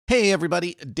Hey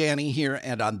everybody, Danny here,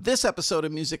 and on this episode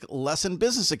of Music Lesson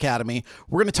Business Academy,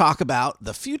 we're going to talk about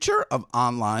the future of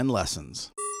online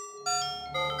lessons.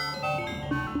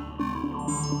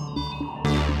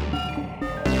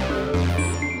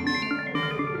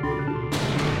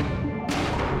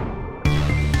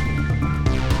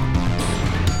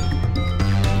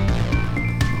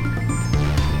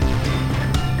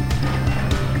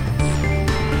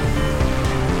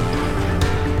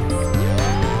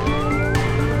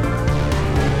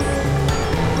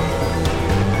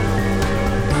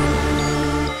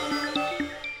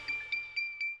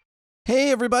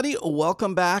 Hey everybody,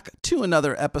 welcome back to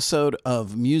another episode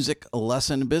of Music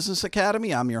Lesson Business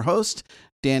Academy. I'm your host,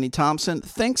 Danny Thompson.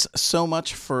 Thanks so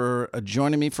much for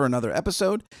joining me for another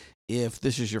episode. If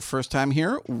this is your first time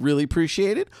here, really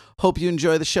appreciate it. Hope you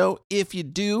enjoy the show. If you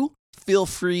do, feel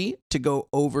free to go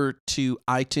over to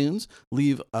iTunes,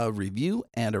 leave a review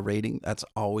and a rating. That's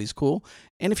always cool.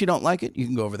 And if you don't like it, you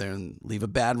can go over there and leave a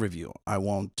bad review. I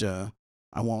won't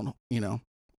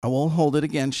hold it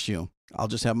against you. I'll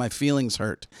just have my feelings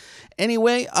hurt.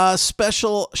 Anyway, a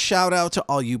special shout out to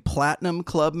all you Platinum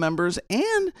Club members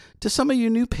and to some of you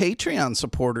new Patreon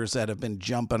supporters that have been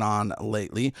jumping on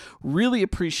lately. Really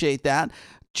appreciate that.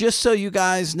 Just so you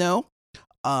guys know,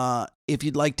 if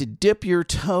you'd like to dip your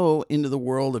toe into the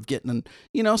world of getting,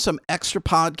 some extra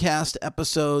podcast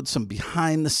episodes, some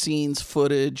behind the scenes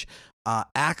footage,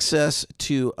 access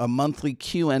to a monthly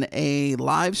Q&A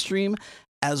live stream,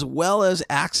 as well as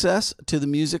access to the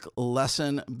Music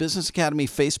Lesson Business Academy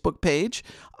Facebook page.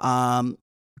 Go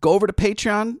over to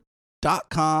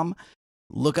patreon.com,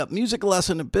 look up Music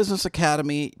Lesson Business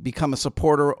Academy, become a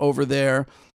supporter over there.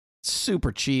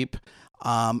 Super cheap.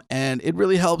 And it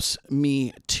really helps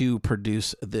me to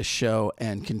produce this show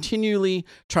and continually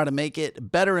try to make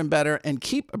it better and better and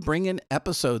keep bringing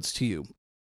episodes to you.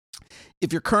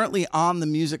 If you're currently on the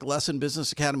Music Lesson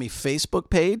Business Academy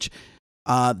Facebook page,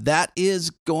 that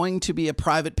is going to be a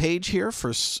private page here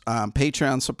for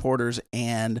Patreon supporters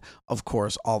and, of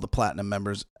course, all the Platinum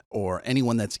members or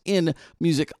anyone that's in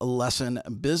Music Lesson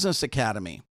Business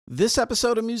Academy. This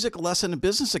episode of Music Lesson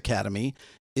Business Academy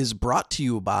is brought to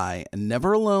you by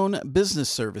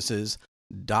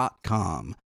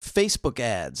NeverAloneBusinessServices.com. Facebook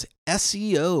ads,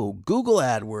 SEO, Google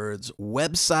AdWords,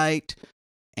 website,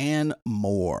 and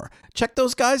more. Check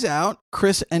those guys out.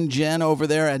 Chris and Jen over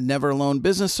there at Never Alone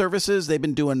Business Services. They've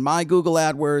been doing my Google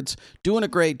AdWords, doing a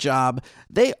great job.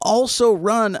 They also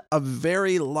run a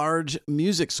very large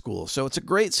music school. So it's a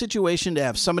great situation to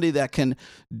have somebody that can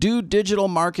do digital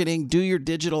marketing, do your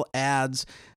digital ads.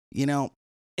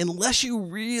 Unless you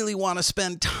really want to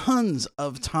spend tons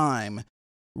of time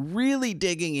really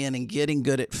digging in and getting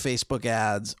good at Facebook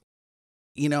ads,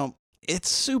 it's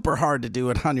super hard to do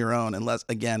it on your own unless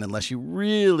you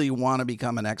really want to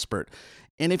become an expert.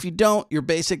 And if you don't, you're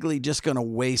basically just going to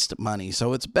waste money.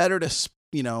 So it's better to,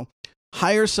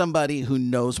 hire somebody who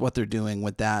knows what they're doing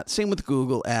with that. Same with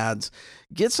Google ads.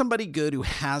 Get somebody good who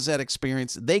has that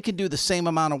experience. They can do the same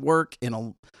amount of work in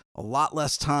a lot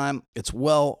less time. It's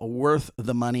well worth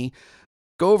the money.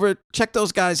 Go over, check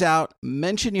those guys out.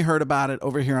 Mention you heard about it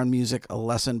over here on Music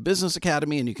Lesson Business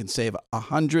Academy, and you can save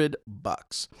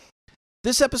 $100.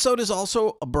 This episode is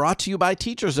also brought to you by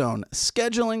TeacherZone.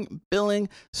 Scheduling, billing,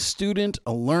 student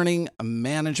learning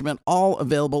management, all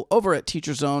available over at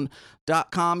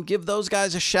teacherzone.com. Give those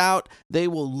guys a shout. They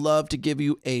will love to give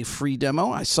you a free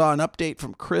demo. I saw an update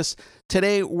from Chris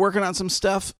today, working on some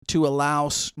stuff to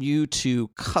allow you to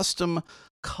custom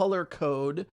color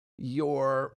code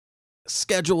your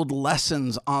scheduled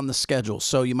lessons on the schedule.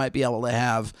 So you might be able to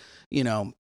have,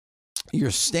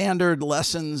 your standard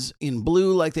lessons in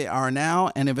blue like they are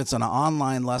now. And if it's an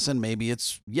online lesson, maybe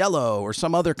it's yellow or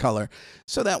some other color,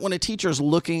 so that when a teacher's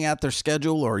looking at their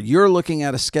schedule or you're looking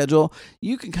at a schedule,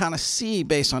 you can kind of see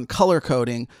based on color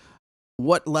coding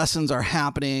what lessons are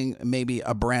happening. Maybe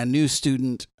a brand new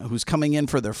student who's coming in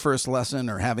for their first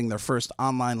lesson or having their first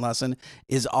online lesson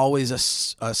is always a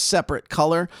separate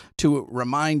color to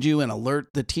remind you and alert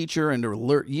the teacher and to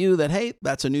alert you that, hey,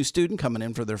 that's a new student coming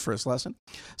in for their first lesson.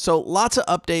 So lots of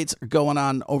updates going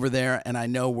on over there. And I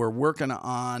know we're working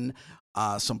on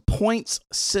some points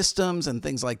systems and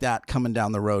things like that coming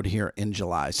down the road here in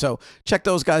July. So check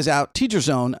those guys out,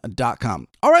 teacherzone.com.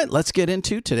 All right, let's get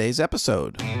into today's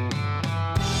episode.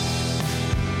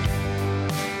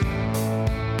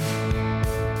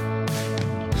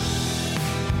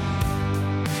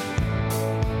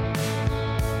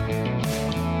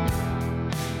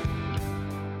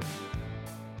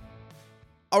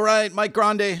 All right, Mike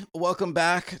Grande, welcome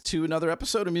back to another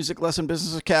episode of Music Lesson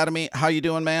Business Academy. How you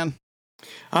doing, man?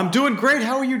 I'm doing great.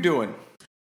 How are you doing?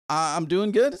 I'm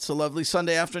doing good. It's a lovely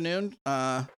Sunday afternoon.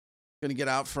 Gonna get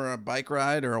out for a bike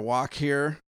ride or a walk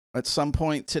here at some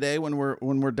point today when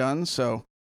we're done. So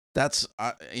that's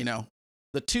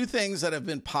the two things that have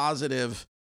been positive.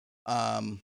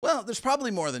 Well, there's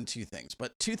probably more than two things,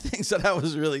 but two things that I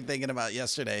was really thinking about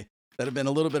yesterday that have been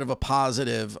a little bit of a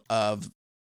positive of,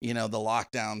 the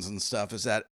lockdowns and stuff is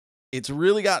that it's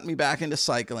really gotten me back into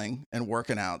cycling and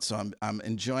working out. So I'm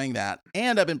enjoying that.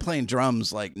 And I've been playing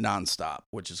drums like nonstop,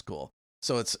 which is cool.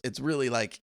 So it's really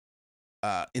like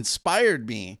inspired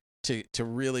me to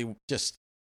really just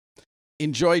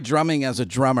enjoy drumming as a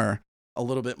drummer a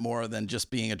little bit more than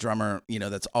just being a drummer,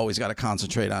 that's always got to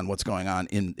concentrate on what's going on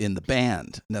in the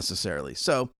band necessarily.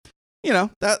 So,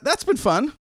 that's been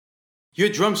fun. Your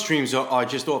drum streams are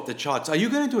just off the charts. Are you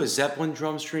going to do a Zeppelin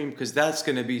drum stream? Because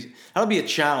that'll be a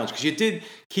challenge. Because you did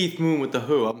Keith Moon with The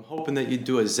Who. I'm hoping that you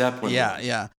do a Zeppelin.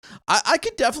 Yeah. I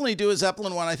could definitely do a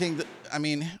Zeppelin one. I think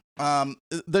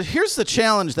here's the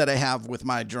challenge that I have with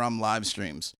my drum live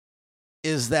streams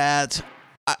is that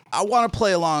I want to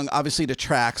play along, obviously, to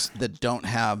tracks that don't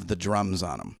have the drums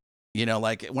on them.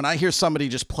 Like when I hear somebody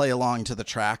just play along to the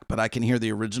track, but I can hear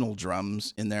the original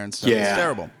drums in there and stuff. Yeah. It's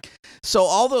terrible. So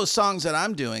all those songs that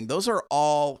I'm doing, those are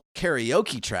all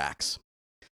karaoke tracks.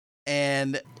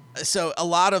 And so a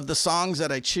lot of the songs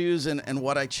that I choose and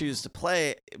what I choose to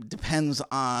play depends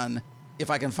on if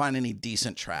I can find any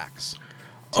decent tracks.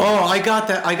 I got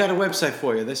that. I got a website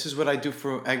for you. This is what I do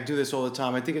I do this all the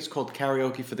time. I think it's called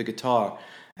Karaoke for the Guitar.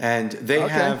 And they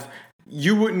have...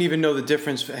 You wouldn't even know the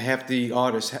difference for half the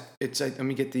artists. Let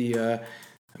me get the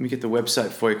website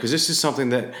for you, because this is something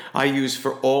that I use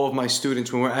for all of my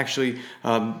students when we're actually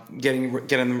getting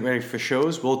them ready for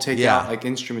shows. We'll take out like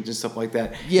instruments and stuff like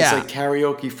that. Yeah. It's like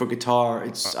karaoke for guitar.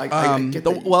 It's I get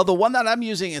the one that I'm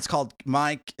using, it's called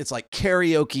it's like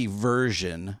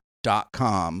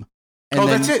karaokeversion.com.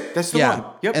 That's it. That's the one.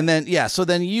 Yep. And then so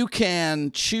then you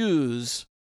can choose.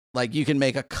 Like you can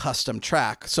make a custom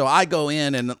track. So I go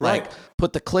in and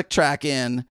put the click track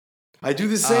in. I do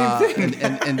the same thing.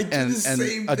 And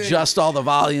adjust all the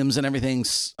volumes and everything.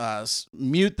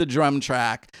 Mute the drum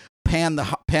track. Pan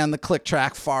the click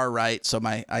track far right. So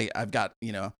I've got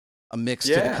a mix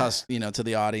to the to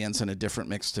the audience and a different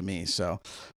mix to me. So,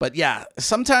 but yeah,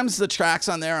 sometimes the tracks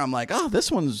on there I'm like, oh, this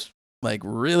one's like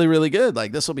really really good.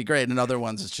 Like this will be great. And other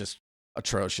ones it's just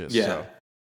atrocious. Yeah. So.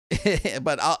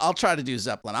 But I'll try to do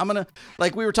Zeppelin. I'm gonna,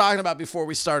 like we were talking about before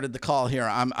we started the call here.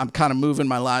 I'm kind of moving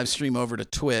my live stream over to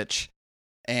Twitch,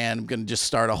 and I'm gonna just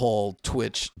start a whole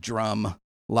Twitch drum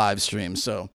live stream.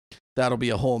 So that'll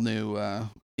be a whole new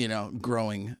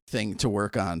growing thing to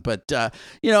work on. But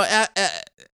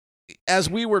as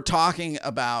we were talking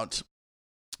about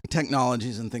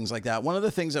technologies and things like that, one of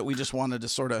the things that we just wanted to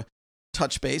sort of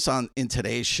touch base on in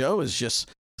today's show is just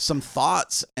some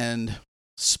thoughts and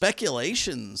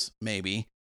speculations maybe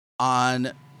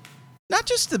on not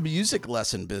just the music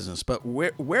lesson business, but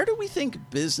where do we think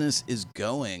business is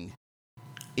going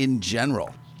in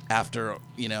general after,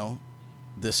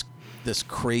 this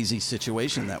crazy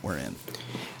situation that we're in?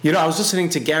 I was listening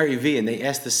to Gary Vee, and they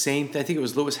asked the same thing. I think it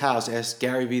was Lewis Howes asked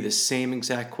Gary Vee the same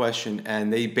exact question,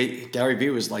 and Gary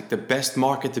Vee was like, the best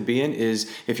market to be in is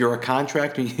if you're a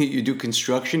contractor, you do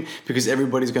construction, because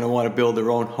everybody's going to want to build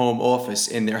their own home office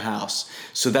in their house.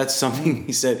 So that's something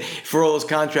he said. For all those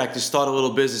contractors, start a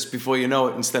little business before you know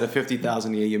it. Instead of $50,000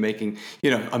 a year, you're making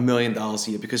 $1 million a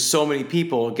year, because so many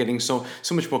people are getting so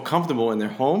much more comfortable in their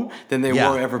home than they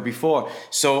were ever before.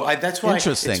 So that's why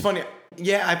it's funny.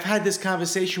 Yeah, I've had this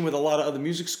conversation with a lot of other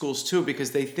music schools too,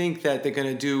 because they think that they're going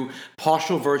to do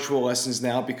partial virtual lessons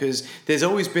now, because there's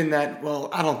always been that, well,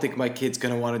 I don't think my kid's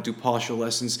going to want to do partial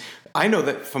lessons. I know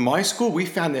that for my school, we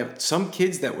found that some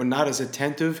kids that were not as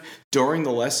attentive during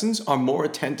the lessons are more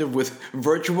attentive with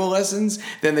virtual lessons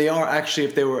than they are actually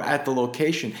if they were at the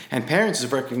location. And parents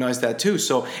have recognized that too.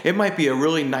 So it might be a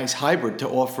really nice hybrid to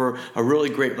offer a really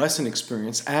great lesson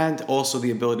experience and also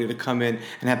the ability to come in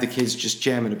and have the kids just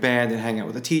jam in a band and hang out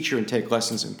with a teacher and take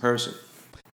lessons in person.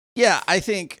 Yeah, I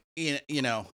think,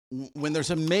 when there's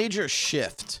a major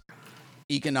shift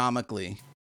economically,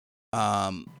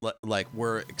 like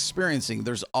we're experiencing,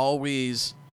 there's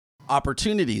always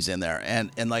opportunities in there,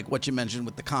 and like what you mentioned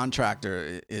with the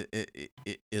contractor,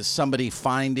 is somebody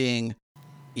finding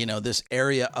this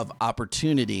area of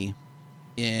opportunity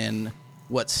in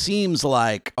what seems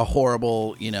like a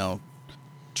horrible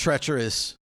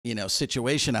treacherous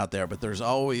situation out there, but there's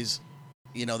always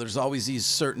these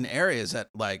certain areas that,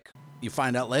 like, you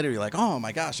find out later, you're like, oh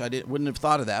my gosh, wouldn't have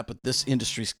thought of that, but this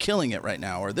industry's killing it right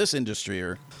now, or this industry,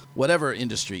 or whatever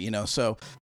industry, So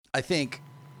I think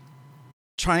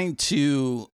trying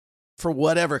to for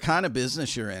whatever kind of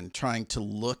business you're in, trying to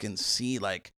look and see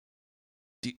like,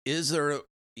 is there,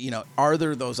 are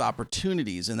there those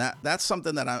opportunities? And that's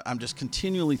something that I'm just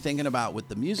continually thinking about with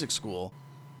the music school,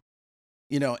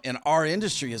 in our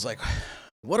industry is like,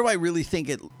 what do I really think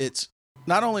it's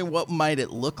not only what might it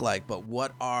look like, but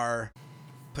what are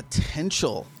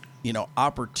potential,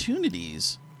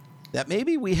 opportunities that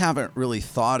maybe we haven't really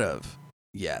thought of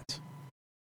yet,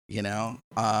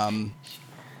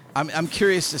 I'm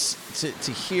curious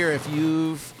to hear if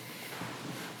you've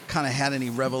kind of had any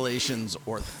revelations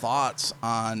or thoughts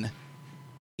on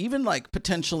even like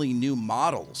potentially new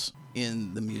models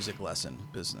in the music lesson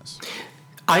business.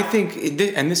 I think,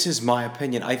 and this is my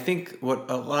opinion, I think what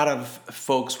a lot of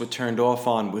folks were turned off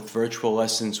on with virtual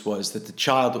lessons was that the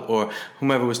child or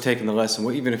whomever was taking the lesson,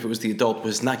 or even if it was the adult,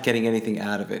 was not getting anything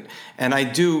out of it. And I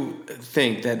do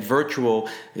think that virtual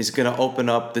is going to open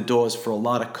up the doors for a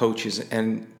lot of coaches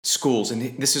and schools,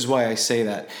 and this is why I say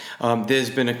that.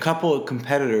 There's been a couple of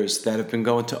competitors that have been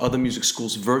going to other music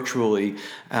schools virtually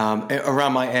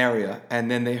around my area, and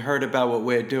then they heard about what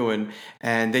we're doing,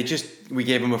 and we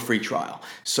gave them a free trial.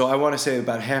 So I want to say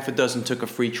about half a dozen took a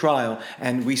free trial,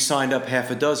 and we signed up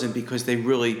half a dozen because they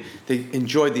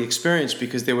enjoyed the experience,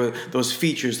 because there were those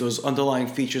features, those underlying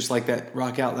features like that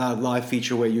Rock Out Loud Live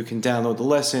feature where you can download the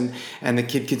lesson and the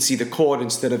kid can see the chord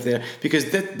instead of because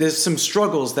there's some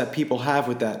struggles that people have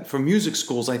with that. For music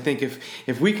schools, I think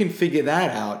if we can figure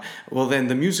that out, well then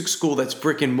the music school that's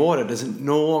brick and mortar doesn't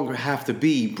no longer have to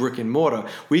be brick and mortar.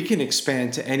 We can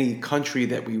expand to any country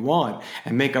that we want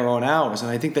and make our own hours. And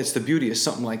I think that's the beauty of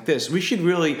something like this. We should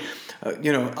really,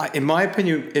 in my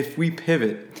opinion, if we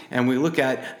pivot and we look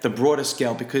at the broader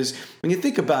scale, because when you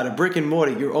think about it, brick and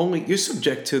mortar, you're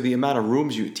subject to the amount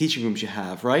of teaching rooms you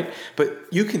have, right? But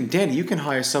you can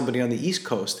hire somebody on the East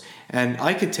Coast, and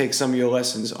I could take some of your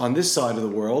lessons on this side of the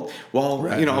world while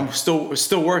I'm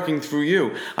still working through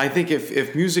you. I think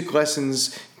if music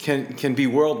lessons can be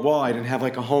worldwide and have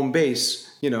like a home base,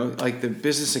 like the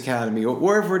Business Academy or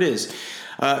wherever it is,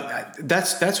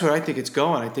 that's where I think it's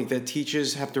going. I think that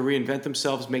teachers have to reinvent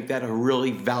themselves, make that a really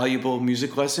valuable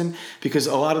music lesson, because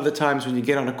a lot of the times when you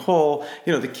get on a call,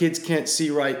 the kids can't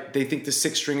see right. They think the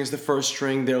sixth string is the first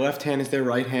string, their left hand is their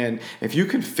right hand. If you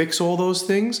can fix all those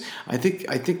things, I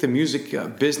think the music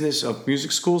business of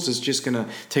music schools is just going to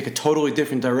take a totally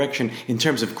different direction in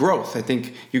terms of growth. I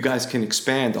think you guys can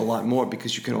expand a lot more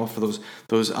because you can offer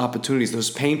those opportunities.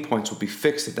 Those pain points will be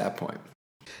fixed at that point.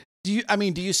 Do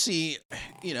you see,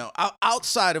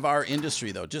 outside of our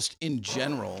industry though, just in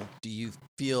general, do you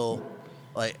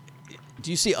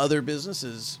see other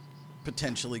businesses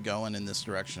potentially going in this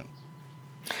direction?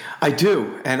 I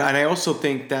do. And I also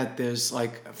think that there's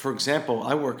for example,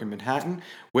 I work in Manhattan.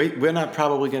 We're not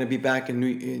probably going to be back in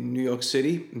New York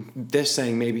City. They're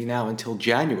saying maybe now until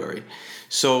January.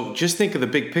 So just think of the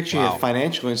big picture. Wow. You have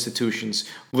financial institutions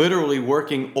literally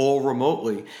working all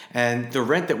remotely. And the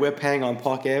rent that we're paying on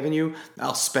Park Avenue,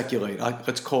 I'll speculate.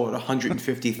 Let's call it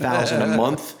 $150,000 a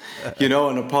month, in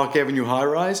a Park Avenue high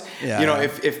rise. Yeah.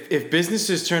 If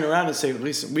businesses turn around and say,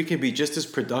 listen, we can be just as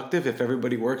productive if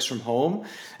everybody works from home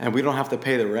and we don't have to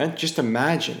pay the rent, just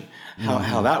imagine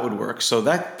how that would work. So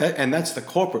that's the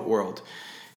corporate world.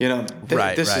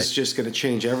 This is just going to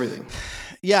change everything.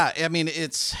 Yeah. I mean,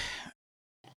 it's,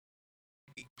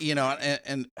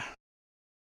 and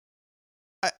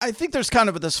I think there's kind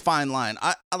of this fine line.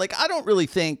 I don't really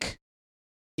think,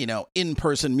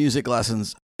 in-person music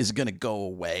lessons is going to go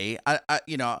away.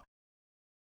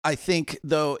 I think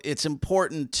though it's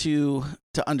important to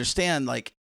understand,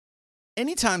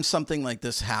 anytime something like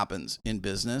this happens in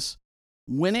business,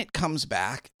 when it comes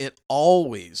back, it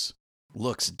always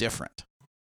looks different,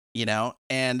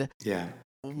 and yeah.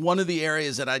 One of the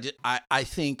areas that I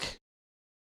think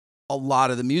a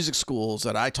lot of the music schools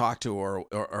that I talk to, or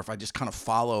if I just kind of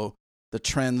follow the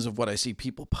trends of what I see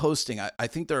people posting, I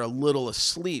think they're a little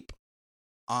asleep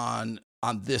on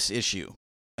this issue.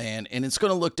 And it's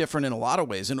going to look different in a lot of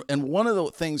ways. And one of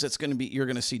the things that's you're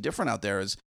going to see different out there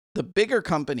is the bigger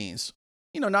companies,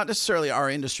 not necessarily our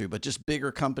industry, but just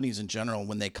bigger companies in general,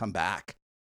 when they come back,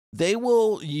 they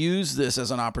will use this as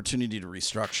an opportunity to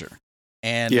restructure.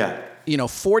 And,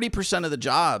 40% of the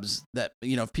jobs that,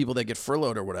 people that get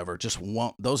furloughed or whatever,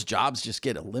 those jobs just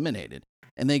get eliminated.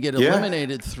 And they get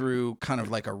eliminated through kind of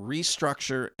like a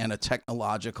restructure and a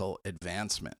technological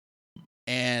advancement.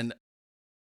 And,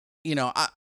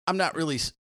 I'm not really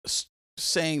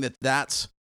saying that that's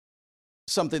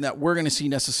something that we're going to see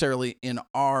necessarily in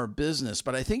our business,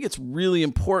 but I think it's really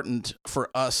important for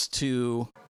us to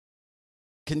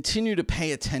continue to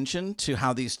pay attention to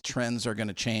how these trends are going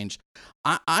to change.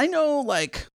 I know,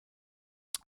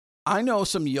 I know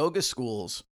some yoga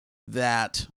schools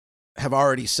that have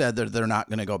already said that they're not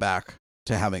going to go back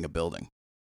to having a building.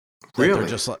 Really?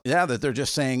 That they're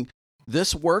just saying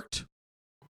this worked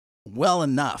well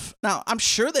enough. Now, I'm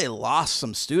sure they lost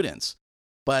some students,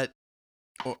 but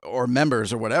or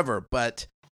members or whatever, but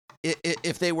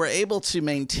if they were able to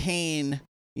maintain,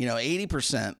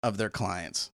 80% of their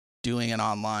clients doing an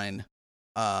online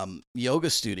yoga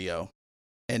studio,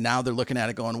 and now they're looking at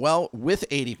it going, well, with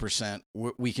 80%,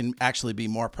 we can actually be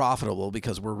more profitable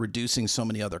because we're reducing so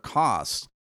many other costs.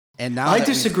 And now I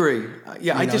disagree.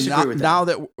 I disagree with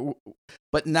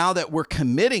that. Now that we're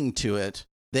committing to it,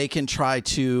 they can try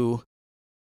to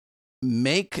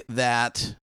make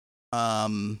that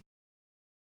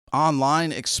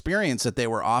online experience that they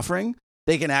were offering.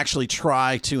 They can actually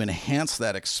try to enhance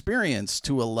that experience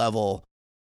to a level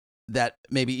that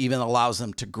maybe even allows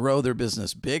them to grow their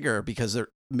business bigger, because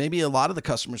maybe a lot of the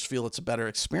customers feel it's a better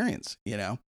experience,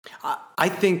 I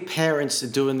think parents are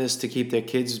doing this to keep their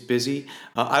kids busy.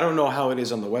 I don't know how it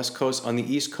is on the West Coast. On the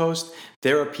East Coast,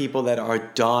 there are people that are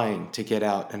dying to get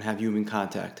out and have human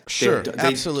contact. Sure,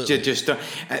 absolutely. Just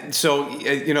so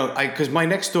because my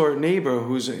next door neighbor,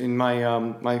 who's in my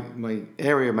my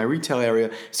area, my retail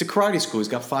area, it's a karate school. He's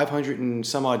got 500 and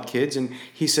some odd kids, and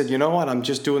he said, you know what, I'm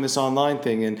just doing this online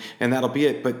thing, and that'll be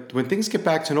it. But when things get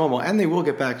back to normal, and they will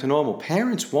get back to normal,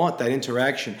 parents want that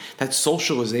interaction, that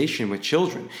socialization with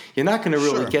children. You're not going to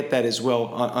really get that as well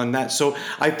on that. So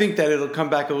I think that it'll come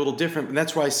back a little different. And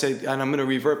that's why I said, and I'm going to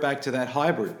revert back to that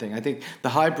hybrid thing. I think the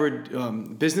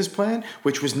hybrid business plan,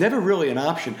 which was never really an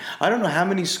option. I don't know how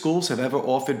many schools have ever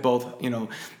offered both,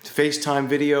 FaceTime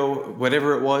video,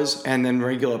 whatever it was, and then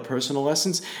regular personal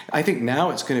lessons. I think now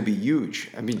it's going to be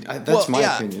huge. I mean, that's my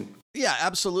opinion. Yeah,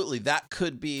 absolutely. That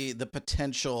could be the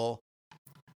potential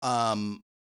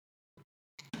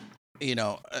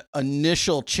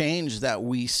initial change that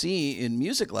we see in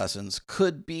music lessons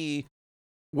could be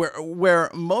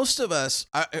where most of us,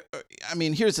 I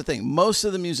mean, here's the thing. Most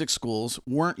of the music schools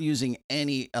weren't using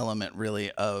any element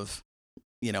really of,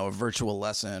 a virtual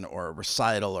lesson or a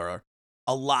recital or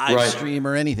a live stream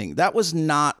or anything. That was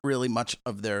not really much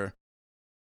of their,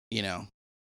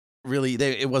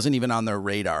 it wasn't even on their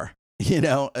radar,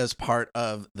 as part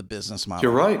of the business model.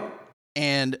 You're right.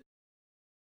 And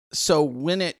so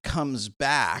when it comes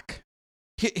back,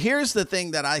 here's the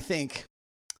thing that I think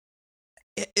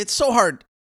it's so hard.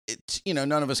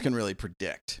 None of us can really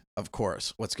predict, of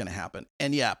course, what's going to happen.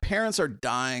 And yeah, parents are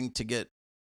dying to get,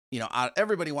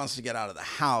 everybody wants to get out of the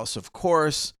house. Of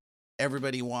course,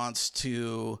 everybody wants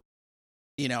to,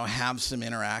 have some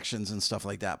interactions and stuff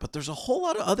like that. But there's a whole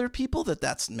lot of other people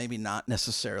that's maybe not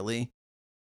necessarily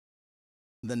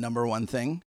the number one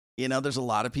thing. There's a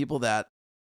lot of people that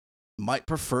might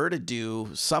prefer to do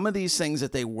some of these things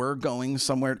that they were going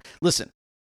somewhere. Listen,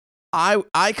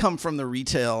 I come from the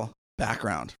retail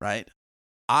background, right?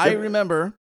 I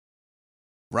remember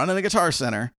running the Guitar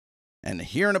Center and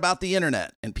hearing about the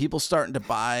internet and people starting to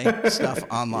buy stuff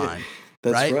online.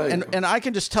 That's right. And I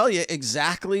can just tell you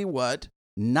exactly what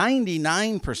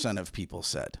 99% of people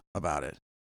said about it.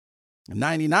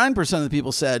 99% of the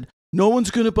people said, no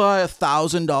one's going to buy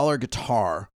 $1,000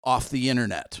 guitar off the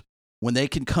internet when they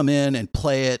can come in and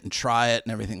play it and try it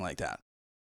and everything like that.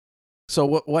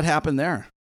 So what happened there?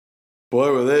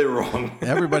 Boy, were they wrong.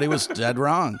 Everybody was dead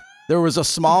wrong. There was a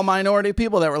small minority of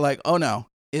people that were like, oh no,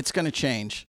 it's going to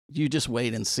change. You just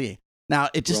wait and see. Now,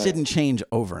 it just didn't change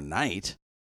overnight.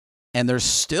 And there's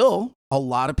still a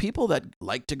lot of people that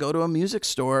like to go to a music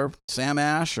store, Sam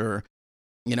Ash or,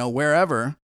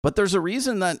 wherever. But there's a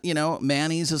reason that,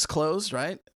 Manny's is closed,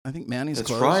 right? I think Manny's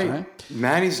closed. That's right.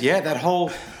 Manny's,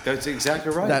 that's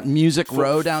exactly right. That Music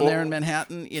Row down there in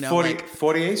Manhattan,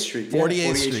 48th Street.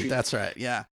 48th Street, that's right,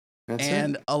 yeah.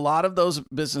 And a lot of those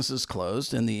businesses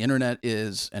closed, and the internet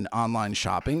is an online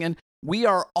shopping. And we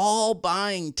are all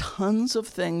buying tons of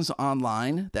things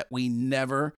online that we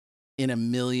never in a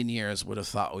million years would have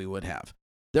thought we would have.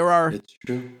 There are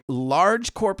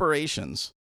large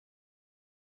corporations,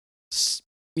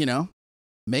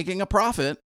 making a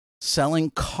profit selling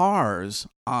cars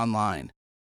online.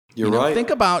 You're right. Think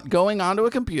about going onto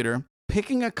a computer,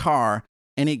 picking a car,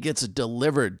 and it gets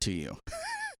delivered to you.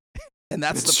 And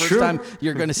that's the first time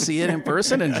you're going to see it in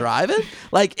person and drive it.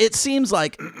 Like, it seems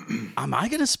like, am I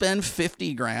going to spend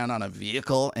 $50,000 on a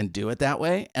vehicle and do it that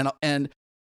way? And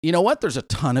you know what? There's a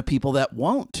ton of people that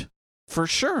won't, for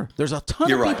sure. There's a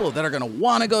ton of people that are going to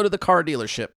want to go to the car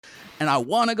dealership, and I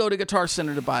want to go to Guitar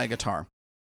Center to buy a guitar.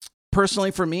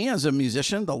 Personally, for me as a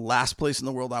musician, the last place in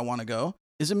the world I want to go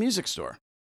is a music store.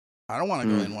 I don't want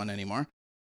to go in one anymore.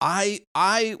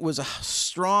 I was a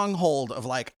stronghold of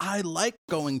I like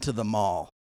going to the mall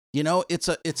You know, it's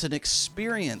an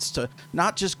experience to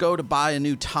not just go to buy a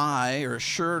new tie or a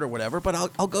shirt or whatever, but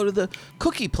I'll go to the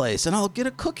cookie place and I'll get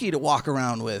a cookie to walk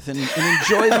around with and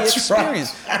enjoy the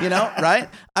experience. Right. You know, right?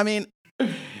 I mean,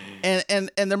 and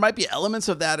there might be elements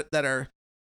of that are,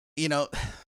 you know,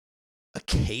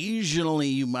 occasionally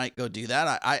you might go do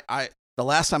that. I the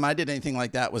last time I did anything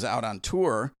like that was out on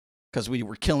tour because we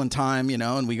were killing time, you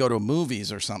know, and we go to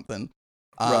movies or something.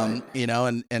 Right. You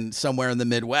know, and somewhere in the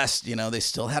Midwest, you know, they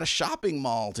still had a shopping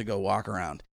mall to go walk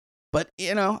around. But,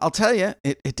 you know, I'll tell you,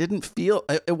 it didn't feel,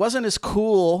 it wasn't as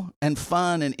cool and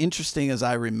fun and interesting as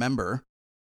I remember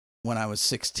when I was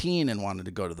 16 and wanted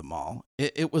to go to the mall.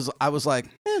 I was like,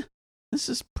 this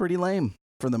is pretty lame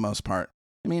for the most part.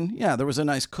 I mean, yeah, there was a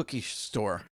nice cookie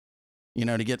store, you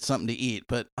know, to get something to eat.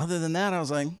 But other than that, I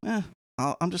was like,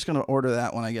 I'm just going to order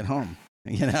that when I get home.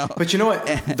 You know, but you know what?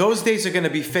 Those days are going to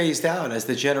be phased out as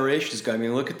the generations go. I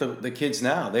mean, look at the kids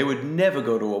now. They would never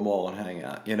go to a mall and hang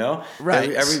out. You know, right?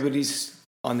 Everybody's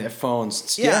on their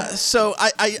phones. Yeah. So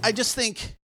I just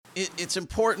think it's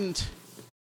important,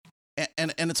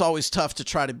 and it's always tough to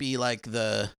try to be like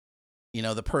the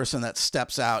person that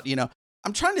steps out. You know,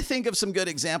 I'm trying to think of some good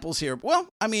examples here. Well,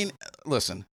 I mean,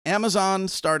 listen, Amazon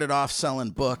started off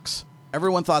selling books.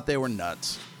 Everyone thought they were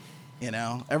nuts. You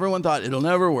know, everyone thought it'll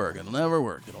never work. It'll never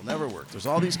work. It'll never work. There's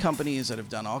all these companies that have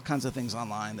done all kinds of things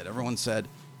online that everyone said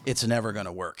it's never going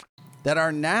to work, that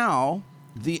are now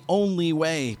the only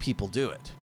way people do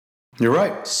it. You're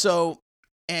right. So,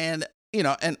 and, you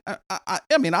know, and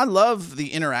I mean, I love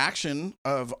the interaction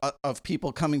of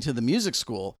people coming to the music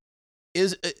school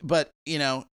but, you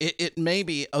know, it may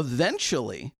be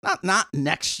eventually, not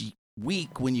next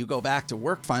week when you go back to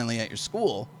work finally at your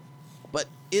school, but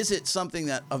is it something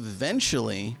that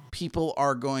eventually people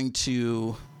are going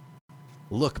to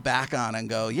look back on and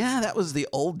go, yeah, that was the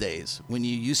old days when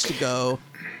you used to go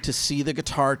to see the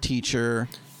guitar teacher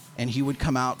and he would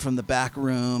come out from the back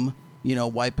room, you know,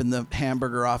 wiping the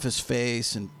hamburger off his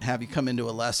face and have you come into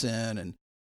a lesson and,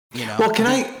 you know. Well,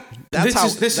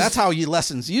 that's how your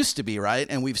lessons used to be, right?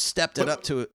 And we've stepped it up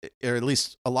to, or at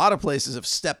least a lot of places have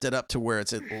stepped it up to where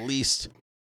it's at least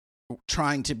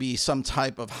trying to be some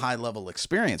type of high level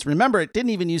experience. Remember, that didn't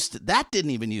even used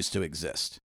to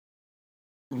exist.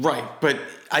 Right. But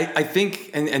I think,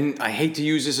 and I hate to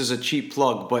use this as a cheap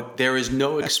plug, but there is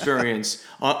no experience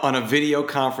on a video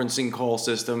conferencing call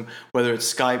system, whether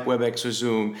it's Skype, WebEx, or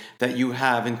Zoom, that you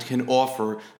have and can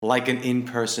offer like an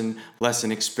in-person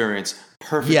lesson experience.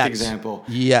 Perfect example.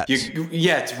 Yet,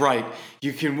 right.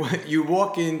 You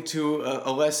walk into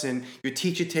a lesson, your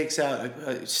teacher takes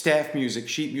out staff music,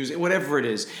 sheet music, whatever it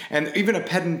is, and even a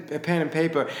pen and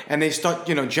paper, and they start,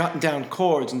 you know, jotting down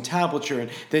chords and tablature, and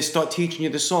they start teaching you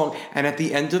the song. And at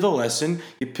the end of the lesson,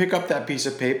 you pick up that piece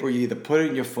of paper, you either put it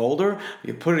in your folder,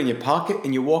 you put it in your pocket,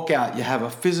 and you walk out. You have a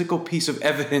physical piece of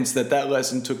evidence that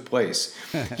lesson took place.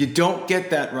 You don't get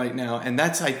that right now, and I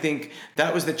think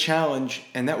that was the challenge,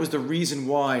 and that was the reason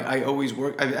why I always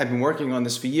work. I've been working on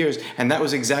this for years, and that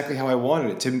was exactly how I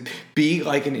wanted it to be,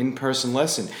 like an in-person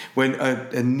lesson. When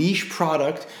a niche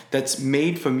product that's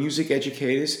made for music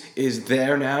educators is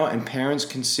there now, and parents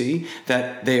can see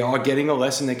that they are getting a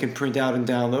lesson they can print out and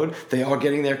download. They are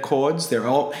getting their chords. They're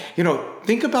all, you know,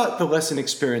 think about the lesson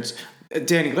experience.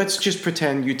 Danny, let's just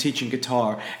pretend you're teaching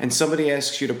guitar and somebody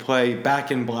asks you to play Back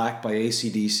in Black by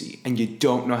AC/DC and you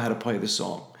don't know how to play the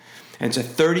song. And it's a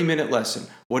 30-minute lesson.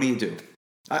 What do you do?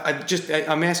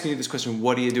 I'm asking you this question.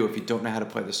 What do you do if you don't know how to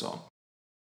play the song?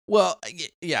 Well,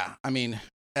 yeah. I mean,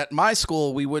 at my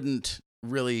school, we wouldn't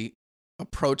really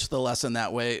approach the lesson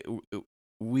that way.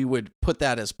 We would put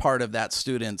that as part of that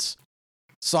student's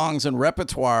songs and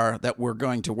repertoire that we're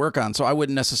going to work on. So I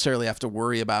wouldn't necessarily have to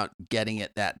worry about getting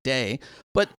it that day.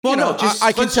 But,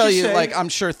 I can tell you, like, I'm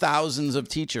sure thousands of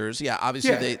teachers,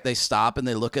 obviously they stop and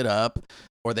they look it up,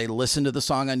 or they listen to the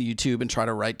song on YouTube and try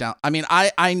to write down. I mean,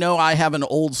 I know I have an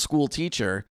old school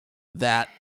teacher that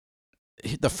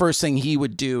the first thing he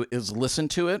would do is listen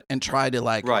to it and try to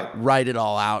write it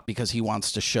all out because he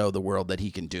wants to show the world that he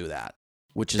can do that,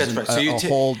 which is a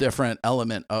whole different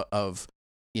element of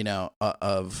the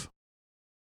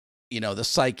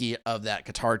psyche of that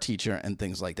guitar teacher and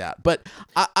things like that. But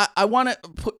I want to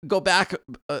go back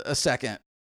a second,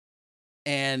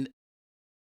 and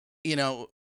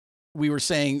we were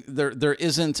saying there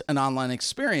isn't an online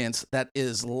experience that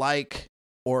is like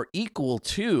or equal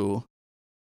to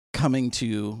coming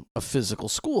to a physical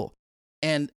school.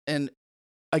 And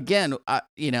again,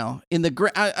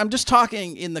 I'm just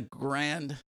talking in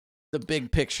the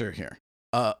big picture here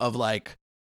of like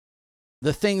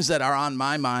the things that are on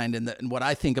my mind and what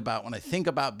I think about when I think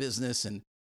about business and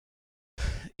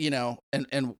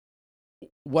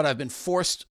what I've been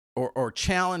forced or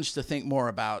challenged to think more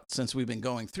about since we've been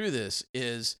going through this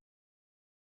is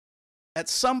at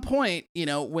some point,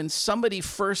 when somebody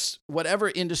first, whatever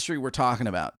industry we're talking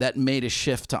about, that made a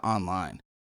shift to online,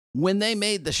 when they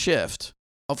made the shift,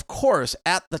 of course,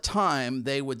 at the time,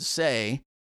 they would say,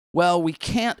 well, we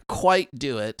can't quite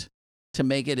do it to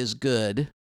make it as good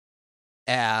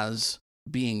as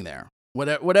being there,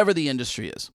 whatever the industry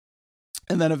is.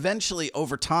 And then eventually,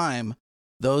 over time,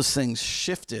 those things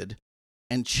shifted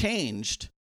and changed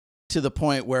to the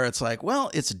point where it's like,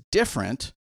 well, it's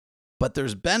different, but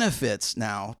there's benefits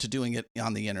now to doing it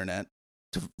on the internet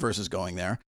versus going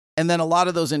there. And then a lot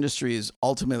of those industries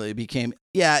ultimately became,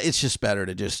 it's just better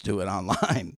to just do it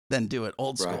online than do it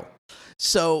old school. Right.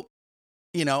 So,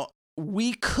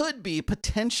 we could be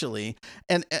potentially,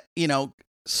 and,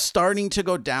 starting to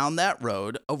go down that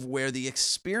road of where the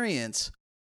experience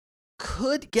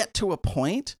could get to a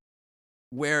point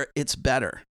where it's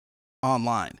better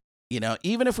online,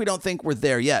 even if we don't think we're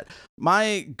there yet.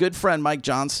 My good friend, Mike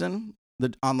Johnson,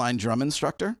 the online drum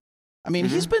instructor,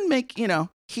 he's been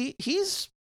he's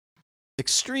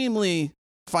extremely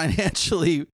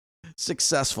financially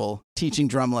successful teaching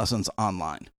drum lessons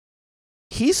online.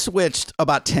 He switched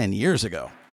about 10 years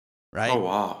ago, right? Oh,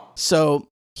 wow. So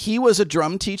he was a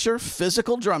drum teacher,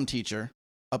 physical drum teacher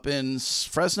up in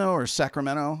Fresno or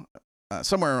Sacramento,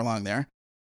 somewhere along there.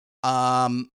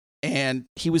 And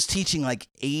he was teaching like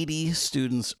 80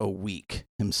 students a week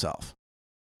himself,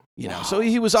 wow. So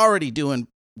he was already doing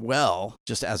well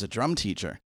just as a drum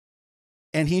teacher.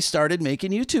 And he started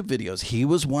making YouTube videos. He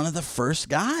was one of the first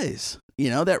guys,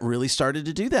 that really started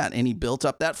to do that. And he built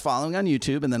up that following on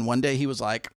YouTube. And then one day he was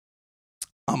like,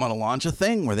 I'm going to launch a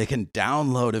thing where they can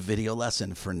download a video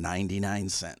lesson for 99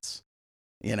 cents,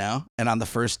 And on the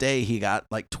first day, he got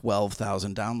like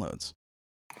 12,000 downloads.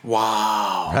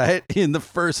 Wow. Right? In the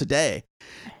first day.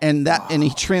 And and he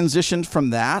transitioned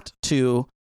from that to,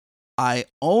 I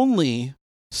only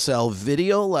sell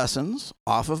video lessons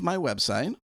off of my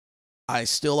website. I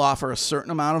still offer a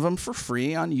certain amount of them for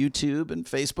free on YouTube and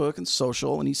Facebook and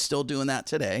social, and he's still doing that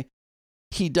today.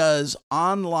 He does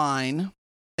online,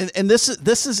 and this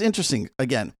is interesting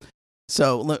again.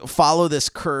 So follow this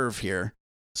curve here.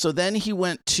 So then he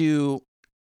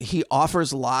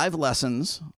offers live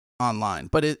lessons online,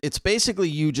 but it's basically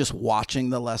you just watching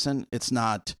the lesson. It's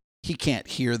not, he can't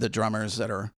hear the drummers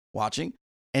that are watching,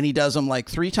 and he does them like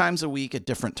 3 times a week at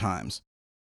different times.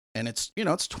 And it's,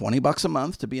 it's $20 a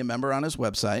month to be a member on his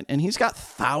website. And he's got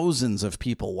thousands of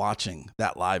people watching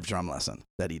that live drum lesson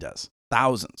that he does.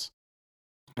 Thousands.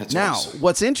 That's now, awesome.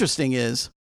 What's interesting is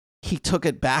he took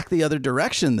it back the other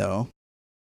direction, though,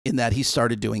 in that he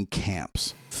started doing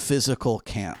camps, physical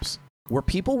camps, where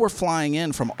people were flying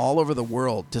in from all over the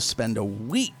world to spend a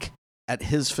week at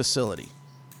his facility.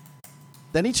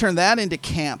 Then he turned that into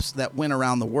camps that went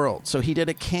around the world. So he did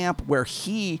a camp where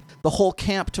the whole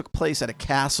camp took place at a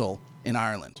castle in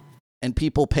Ireland, and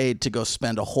people paid to go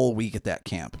spend a whole week at that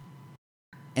camp.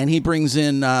 And he brings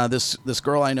in this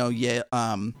girl I know,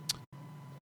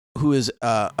 who is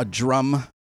a drum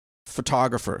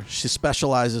photographer. She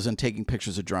specializes in taking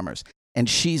pictures of drummers, and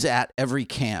she's at every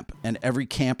camp, and every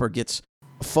camper gets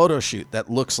a photo shoot that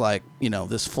looks like,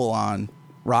 this full-on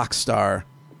rock star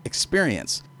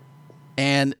experience.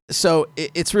 And so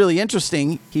it's really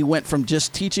interesting. He went from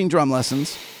just teaching drum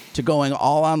lessons to going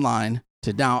all online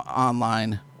to now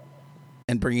online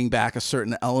and bringing back a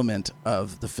certain element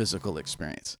of the physical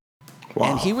experience.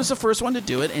 Wow. And he was the first one to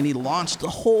do it, and he launched the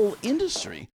whole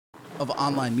industry of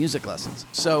online music lessons.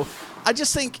 So I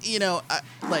just think,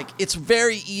 it's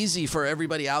very easy for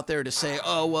everybody out there to say,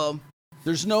 oh, well,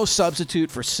 there's no substitute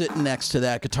for sitting next to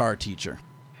that guitar teacher.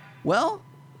 Well,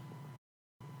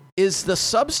 is the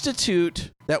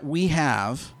substitute that we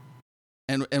have,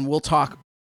 and we'll talk,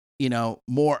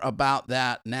 more about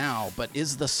that now, but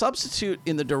is the substitute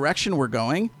in the direction we're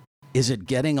going, is it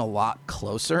getting a lot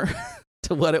closer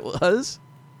to what it was?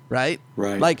 Right?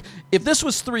 Right. Like, if this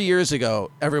was 3 years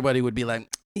ago, everybody would be like,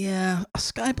 yeah, a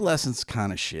Skype lesson's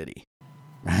kind of shitty,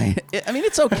 right?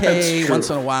 It's okay once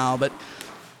in a while, but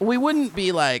we wouldn't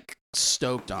be, like,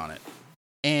 stoked on it.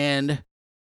 And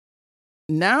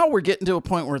now we're getting to a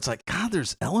point where it's like, God,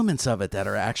 there's elements of it that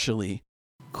are actually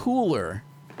cooler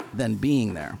than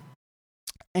being there.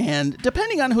 And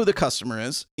depending on who the customer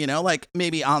is, like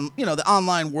maybe the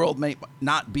online world may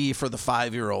not be for the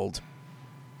 5-year-old,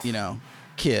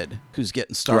 kid who's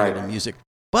getting started in music.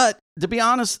 But to be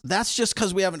honest, that's just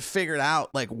because we haven't figured out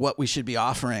like what we should be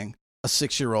offering a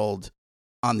 6-year-old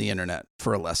on the internet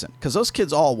for a lesson. Because those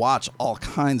kids all watch all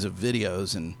kinds of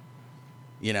videos and,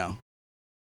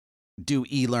 do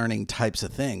e-learning types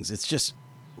of things. It's just,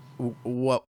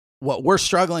 what we're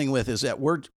struggling with is that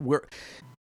we're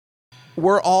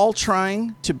all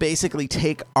trying to basically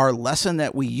take our lesson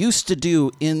that we used to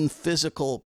do in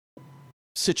physical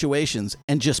situations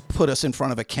and just put us in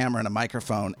front of a camera and a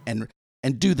microphone and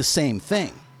do the same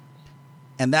thing.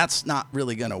 And that's not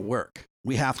really going to work.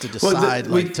 We have to decide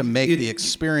to make the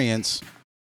experience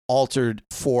altered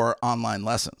for online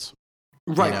lessons.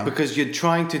 Right, you know? Because you're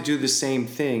trying to do the same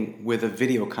thing with a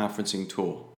video conferencing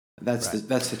tool. That's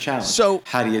the challenge. So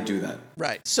how do you do that?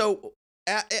 Right. So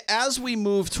as we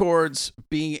move towards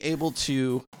being able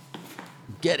to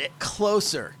get it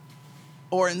closer,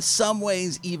 or in some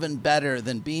ways even better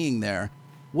than being there,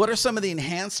 what are some of the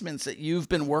enhancements that you've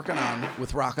been working on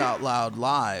with Rock Out Loud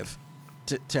Live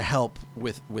to help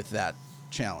with that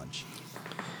challenge?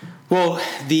 Well,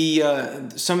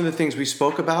 some of the things we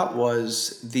spoke about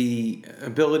was the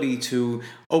ability to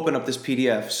open up this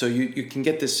PDF so you can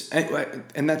get this,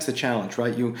 and that's the challenge,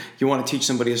 right? You want to teach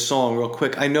somebody a song real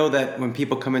quick. I know that when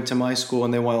people come into my school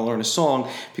and they want to learn a song,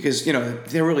 because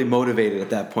they're really motivated at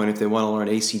that point if they want to learn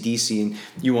AC/DC, and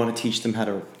you want to teach them how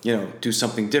to do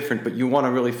something different, but you want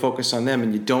to really focus on them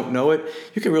and you don't know it,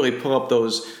 you can really pull up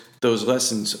those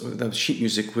lessons, the sheet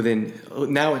music within,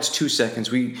 now it's 2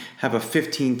 seconds. We have a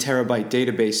 15 terabyte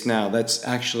database now that's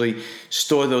actually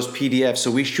store those PDFs. So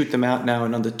we shoot them out now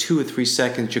in under 2 or 3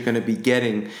 seconds, you're going to be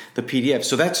getting the PDF.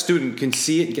 So that student can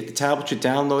see it, get the tablet, you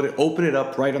download it, open it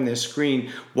up right on their screen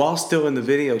while still in the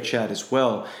video chat as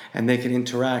well. And they can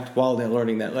interact while they're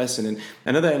learning that lesson. And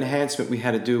another enhancement we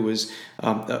had to do was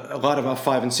a lot of our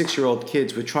 5 and 6 year old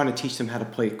kids, we're trying to teach them how to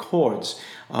play chords.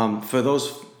 For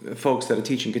those folks that are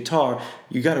teaching guitar,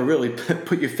 you got to really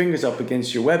put your fingers up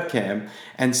against your webcam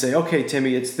and say, okay,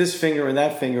 Timmy, it's this finger and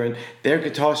that finger, and their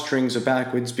guitar strings are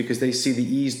backwards because they see the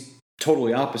E's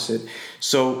totally opposite.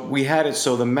 So we had it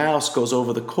so the mouse goes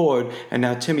over the chord, and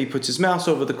now Timmy puts his mouse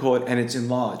over the chord and it's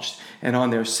enlarged. And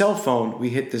on their cell phone, we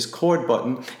hit this chord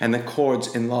button and the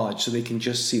chord's enlarged so they can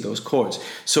just see those chords.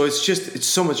 So it's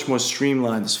so much more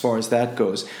streamlined as far as that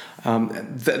goes.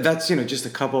 That's just a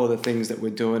couple of the things that we're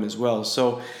doing as well.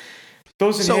 So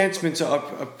those enhancements are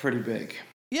pretty big.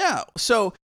 Yeah.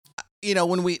 So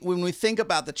when we think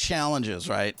about the challenges,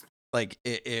 right? Like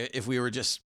if we were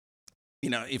just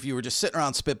if you were just sitting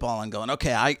around spitballing going,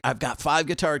 okay, I've got 5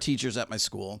 guitar teachers at my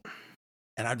school,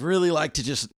 and I'd really like to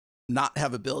just not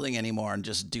have a building anymore and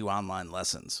just do online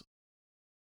lessons.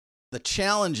 The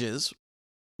challenges,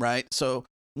 right? So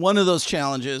one of those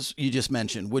challenges you just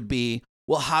mentioned would be,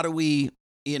 well, how do we,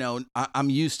 I'm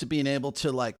used to being able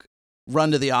to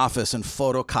run to the office and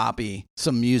photocopy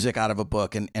some music out of a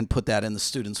book and put that in the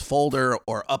student's folder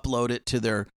or upload it to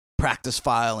their practice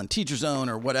file in Teacher Zone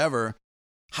or whatever.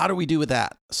 How do we do with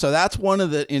that? So that's one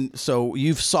of so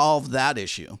you've solved that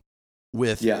issue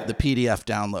with the PDF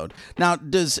download. Now,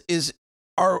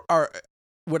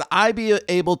 would I be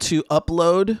able to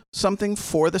upload something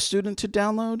for the student to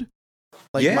download?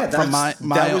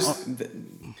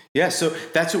 Yeah, so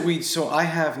that's what so I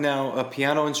have now a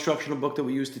piano instructional book that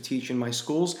we used to teach in my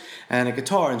schools and a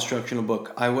guitar instructional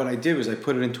book. What I did was I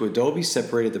put it into Adobe,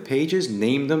 separated the pages,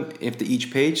 named them after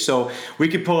each page. So we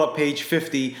could pull up page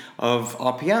 50 of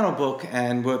our piano book,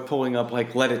 and we're pulling up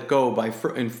Let It Go by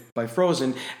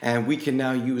Frozen, and we can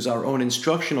now use our own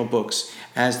instructional books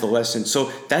as the lesson.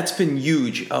 So that's been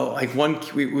huge.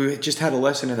 We just had a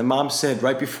lesson, and the mom said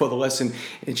right before the lesson,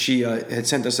 and she had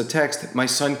sent us a text, my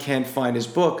son can't find his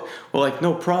book. We're like,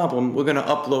 no problem. We're going to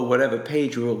upload whatever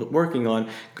page we were working on,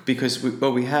 because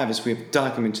what we have is we have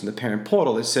documents in the parent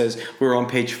portal that says we're on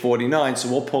page 49, so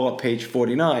we'll pull up page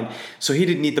 49. So he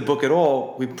didn't need the book at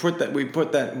all. We put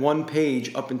that one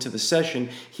page up into the session.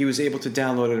 He was able to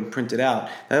download it and print it out.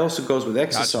 That also goes with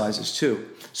exercises too.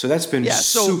 So that's been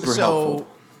super helpful.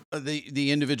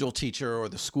 The individual teacher or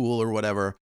the school or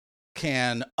whatever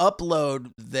can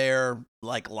upload their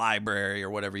library or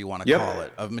whatever you want to call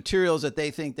it of materials that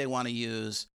they think they want to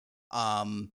use.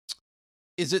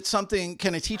 Is it something,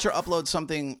 can a teacher upload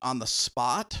something on the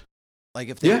spot? Like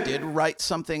if they did write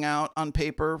something out on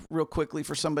paper real quickly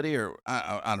for somebody, or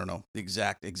I don't know the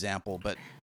exact example,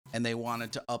 and they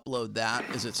wanted to upload that,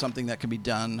 is it something that can be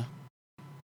done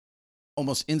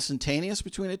almost instantaneous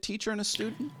between a teacher and a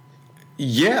student?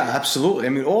 Yeah, absolutely. I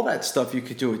mean, all that stuff you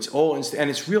could do. It's all and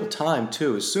it's real time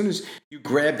too. As soon as you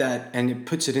grab that and it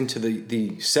puts it into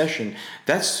the session,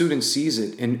 that student sees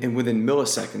it in within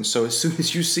milliseconds. So as soon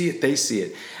as you see it, they see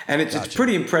it, and it's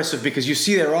pretty impressive because you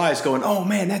see their eyes going, "Oh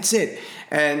man, that's it!"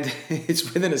 And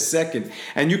it's within a second.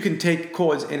 And you can take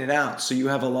chords in and out, so you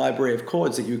have a library of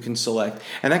chords that you can select.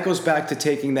 And that goes back to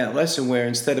taking that lesson where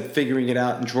instead of figuring it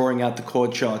out and drawing out the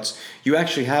chord charts, you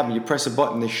actually have them. You press a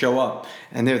button, they show up,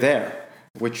 and they're there.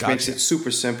 which makes it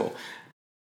super simple.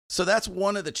 So that's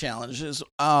one of the challenges.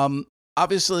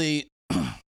 Obviously,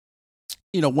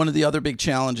 one of the other big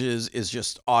challenges is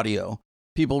just audio.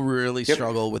 People really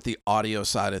struggle with the audio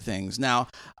side of things. Now,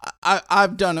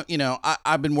 I've done,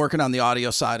 I've been working on the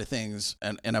audio side of things,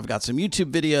 and I've got some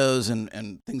YouTube videos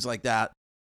and things like that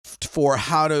for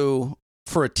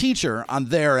for a teacher on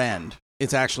their end.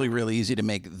 It's actually really easy to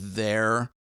make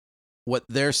what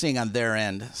they're seeing on their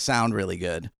end sound really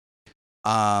good.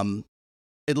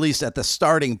 At least at the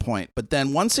starting point. But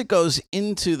then once it goes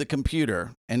into the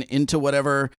computer and into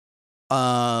whatever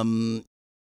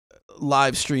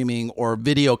live streaming or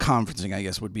video conferencing, I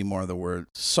guess would be more of the word,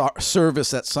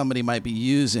 service that somebody might be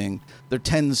using, there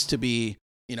tends to be,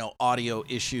 audio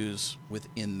issues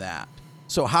within that.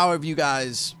 So how have you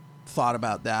guys thought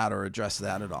about that or addressed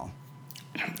that at all?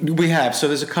 We have. So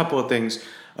there's a couple of things.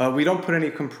 We don't put any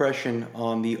compression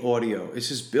on the audio.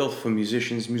 This is built for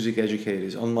musicians, music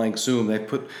educators. Unlike Zoom, they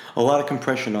put a lot of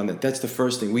compression on it. That's the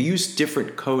first thing. We use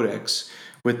different codecs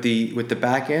with the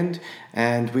back end,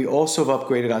 and we also have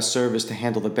upgraded our service to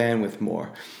handle the bandwidth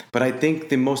more. But I think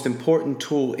the most important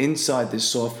tool inside this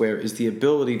software is the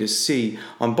ability to see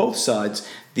on both sides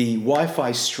the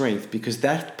Wi-Fi strength, because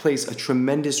that plays a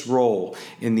tremendous role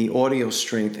in the audio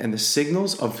strength and the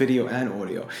signals of video and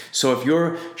audio. So if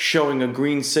you're showing a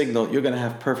green signal, you're going to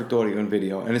have perfect audio and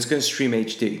video, and it's going to stream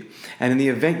HD. And in the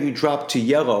event you drop to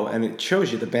yellow, and it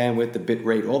shows you the bandwidth, the bit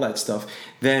rate, all that stuff,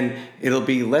 then it'll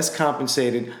be less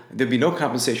compensated. There'll be no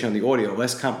compensation on the audio,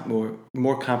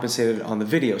 more compensated on the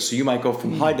video. So you might go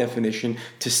from high definition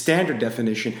to standard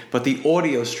definition, but the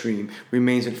audio stream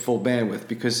remains at full bandwidth,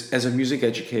 because as a music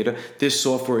educator, this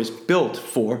software is built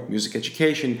for music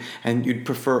education, and you'd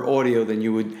prefer audio than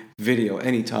you would video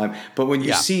anytime. But when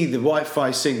you see the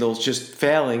Wi-Fi signals just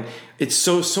failing, it's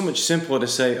so much simpler to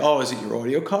say, oh, is it your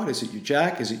audio card? Is it your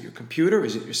jack? Is it your computer?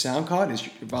 Is it your sound card? Is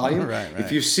it your volume? Right.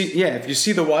 If you see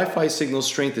the Wi-Fi signal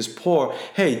strength is poor,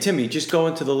 hey, Timmy, just go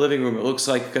into the living room. It looks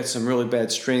like you've got some really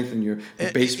bad strength in your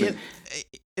basement.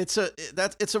 It's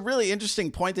a really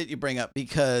interesting point that you bring up,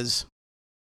 because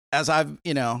as I've,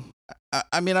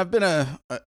 I'm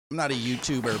not a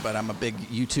YouTuber, but I'm a big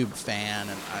YouTube fan,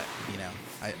 and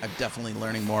I'm definitely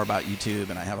learning more about YouTube,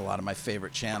 and I have a lot of my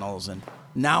favorite channels, and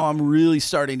now I'm really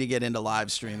starting to get into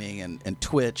live streaming and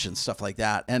Twitch and stuff like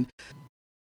that. And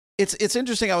it's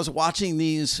interesting. I was watching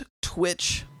these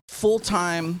Twitch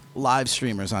full-time live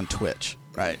streamers on Twitch,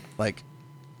 right?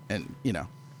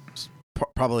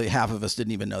 Probably half of us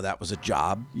didn't even know that was a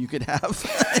job you could have.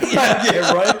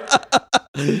 Yeah,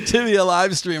 right. To be a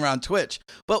live streamer on Twitch.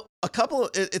 But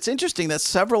it's interesting that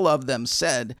several of them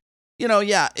said,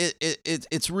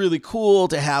 it's really cool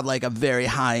to have like a very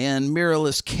high-end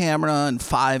mirrorless camera and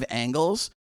 5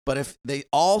 angles. But if they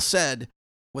all said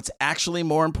what's actually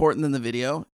more important than the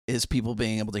video is people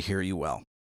being able to hear you well.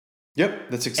 Yep,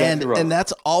 that's exactly right. And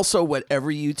that's also what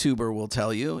every YouTuber will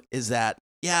tell you, is that,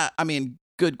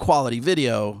 good quality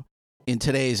video in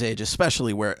today's age,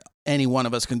 especially where any one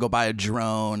of us can go buy a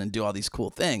drone and do all these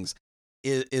cool things,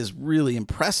 is really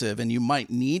impressive. And you might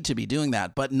need to be doing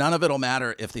that, but none of it'll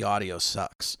matter if the audio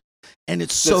sucks. And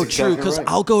it's so true, because right.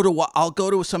 I'll go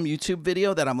to some YouTube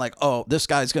video that I'm like, oh, this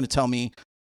guy's going to tell me,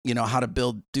 how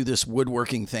to do this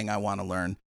woodworking thing I want to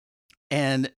learn.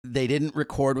 And they didn't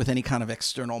record with any kind of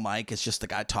external mic. It's just the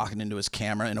guy talking into his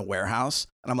camera in a warehouse.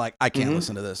 And I'm like, I can't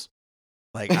listen to this.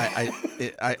 Like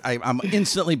I'm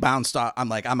instantly bounced off. I'm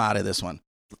like, I'm out of this one,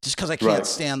 just because I can't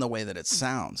stand the way that it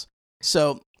sounds.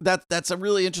 So that's a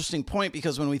really interesting point,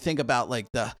 because when we think about like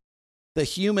the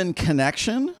human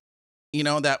connection,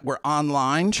 that we're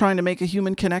online trying to make a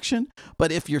human connection.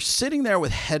 But if you're sitting there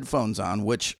with headphones on,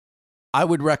 which I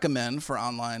would recommend for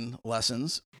online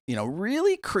lessons,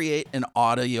 really create an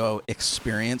audio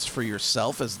experience for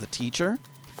yourself as the teacher,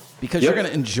 because you're going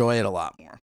to enjoy it a lot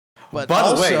more. But by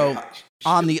also, the way,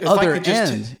 on the other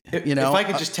end, if I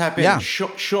could just tap in,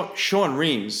 Sean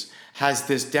Reams has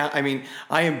this down. I mean,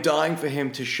 I am dying for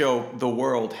him to show the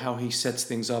world how he sets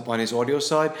things up on his audio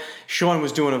side. Sean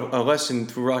was doing a lesson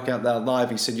through Rock Out Loud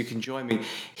Live. He said, you can join me.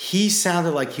 He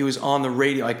sounded like he was on the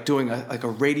radio, like doing a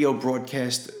radio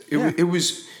broadcast. It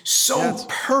was so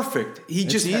perfect.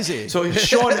 It's easy. So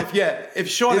Sean,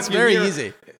 it's very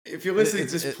easy. If you're listening,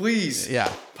 just please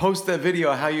post that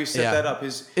video how you set that up.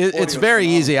 It's very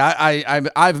easy.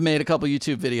 I've made a couple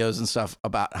YouTube videos and stuff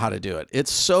about how to do it.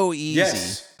 It's so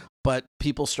easy, but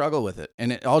people struggle with it.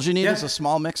 And all you need is a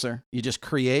small mixer. You just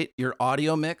create your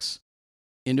audio mix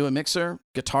into a mixer.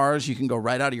 Guitars, you can go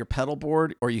right out of your pedal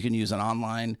board, or you can use an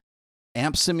online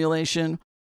amp simulation.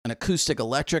 An acoustic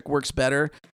electric works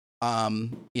better.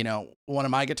 One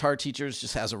of my guitar teachers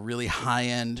just has a really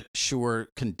high-end Shure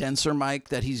condenser mic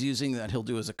that he's using that he'll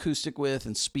do his acoustic with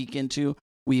and speak into.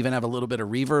 We even have a little bit of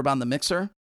reverb on the mixer,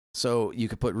 so you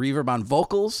could put reverb on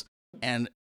vocals. And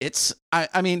it's,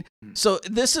 so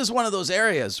this is one of those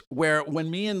areas where when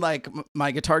me and like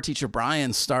my guitar teacher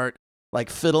Brian start like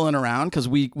fiddling around, because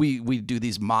we do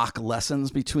these mock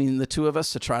lessons between the two of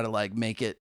us to try to like make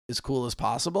it as cool as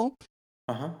possible.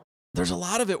 There's a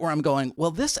lot of it where I'm going,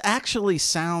 well, this actually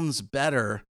sounds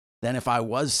better than if I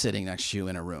was sitting next to you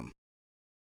in a room.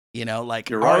 Like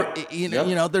you're right.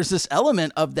 There's this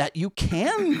element of that you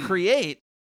can create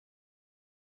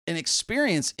an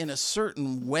experience in a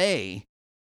certain way.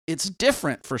 It's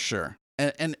different for sure.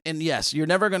 And yes, you're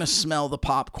never going to smell the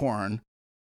popcorn,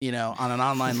 on an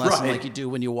online lesson like you do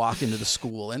when you walk into the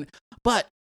school. But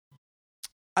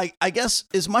I guess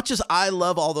as much as I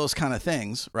love all those kind of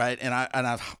things, right? And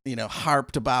I've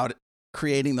harped about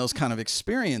creating those kind of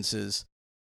experiences.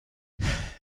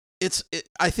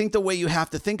 I think the way you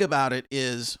have to think about it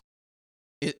is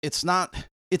it's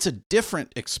a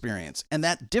different experience. And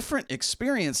that different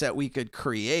experience that we could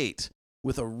create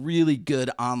with a really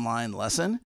good online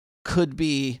lesson could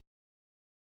be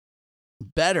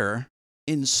better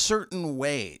in certain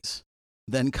ways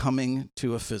than coming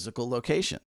to a physical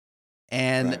location.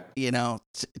 And,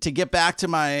 to get back to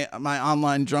my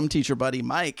online drum teacher buddy,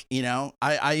 Mike,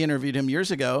 I interviewed him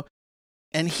years ago,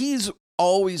 and he's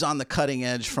always on the cutting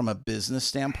edge from a business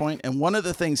standpoint. And one of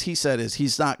the things he said is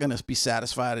he's not going to be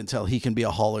satisfied until he can be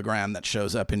a hologram that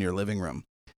shows up in your living room.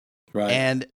 Right.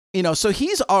 And, so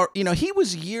he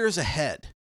was years ahead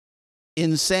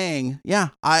in saying,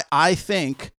 I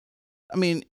think,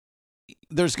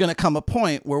 there's going to come a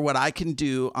point where what I can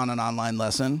do on an online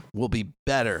lesson will be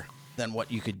better than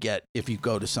what you could get if you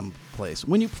go to some place.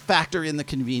 When you factor in the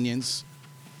convenience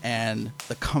and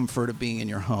the comfort of being in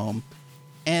your home.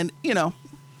 And,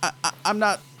 I'm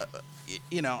not,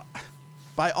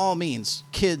 by all means,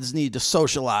 kids need to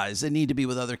socialize. They need to be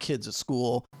with other kids at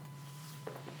school.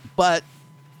 But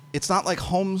it's not like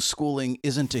homeschooling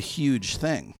isn't a huge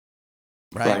thing,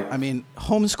 right?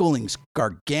 Homeschooling's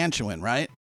gargantuan, right?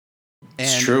 And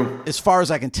it's true. As far as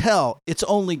I can tell, it's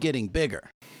only getting bigger.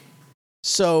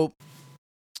 So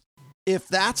if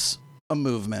that's a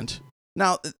movement,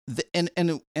 now, and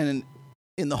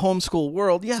in the homeschool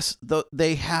world, yes,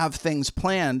 they have things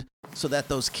planned so that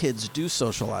those kids do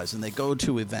socialize and they go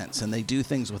to events and they do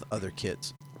things with other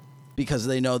kids because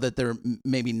they know that they're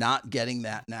maybe not getting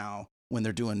that now when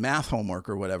they're doing math homework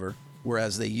or whatever,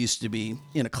 whereas they used to be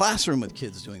in a classroom with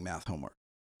kids doing math homework.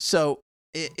 So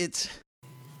it's,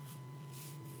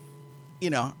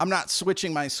 I'm not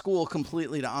switching my school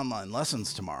completely to online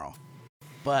lessons tomorrow,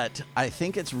 but I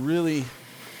think it's really,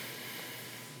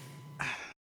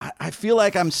 I feel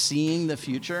like I'm seeing the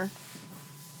future,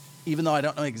 even though I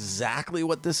don't know exactly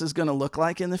what this is going to look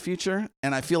like in the future.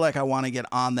 And I feel like I want to get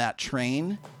on that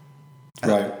train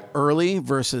early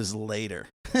versus later,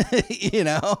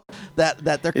 that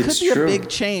there could be a big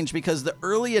change because the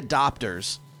early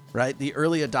adopters, right? The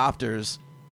early adopters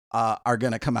are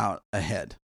going to come out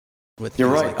ahead. You're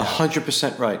right.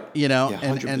 100% right.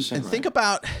 And think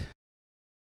about,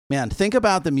 think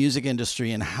about the music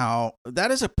industry and how that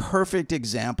is a perfect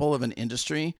example of an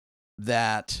industry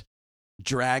that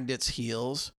dragged its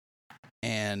heels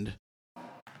and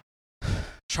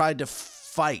tried to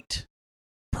fight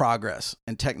progress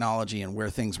and technology and where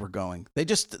things were going. They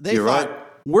thought,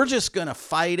 we're just going to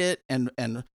fight it and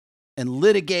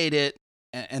litigate it.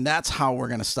 And that's how we're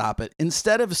going to stop it.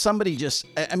 Instead of somebody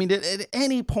at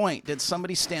any point, did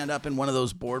somebody stand up in one of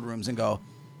those boardrooms and go,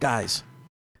 guys,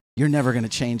 you're never going to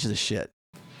change this shit.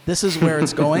 This is where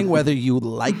it's going, whether you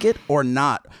like it or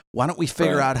not. Why don't we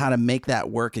figure out how to make that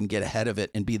work and get ahead of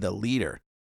it and be the leader?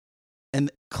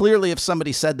 And clearly, if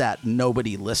somebody said that,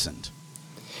 nobody listened.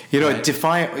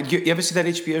 Defiant. You ever see that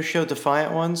HBO show,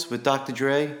 Defiant Ones, with Dr.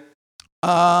 Dre?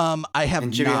 I have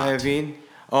and Jimmy not. Iovine?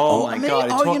 Oh my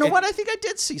God. You know what? I think I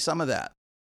did see some of that.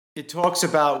 It talks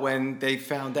about when they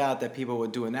found out that people were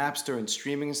doing Napster and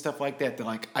streaming and stuff like that. They're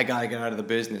like, I got to get out of the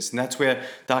business. And that's where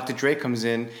Dr. Dre comes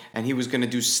in, and he was going to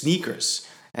do sneakers.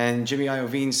 And Jimmy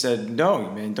Iovine said,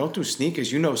 no, man, don't do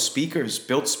sneakers. Speakers,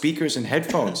 build speakers and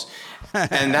headphones.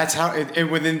 And that's how, and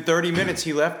within 30 minutes,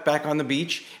 he left back on the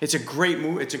beach. It's a great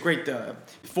movie. It's a great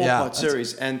four-part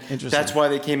series. And that's why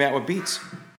they came out with Beats.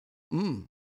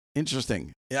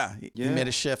 Interesting. Yeah, he made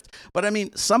a shift. But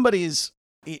somebody's,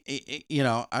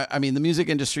 the music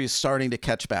industry is starting to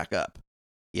catch back up,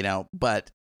 but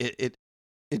it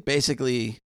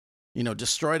basically,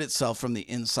 destroyed itself from the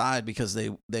inside because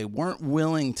they weren't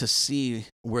willing to see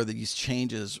where these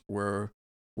changes were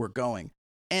going.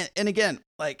 and again,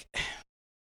 like,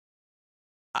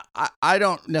 I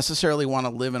don't necessarily want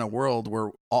to live in a world where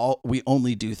we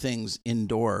only do things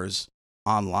indoors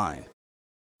online,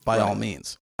 by all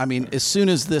means. I mean, as soon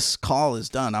as this call is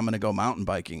done, I'm going to go mountain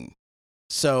biking.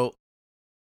 So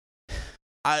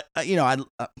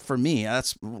for me,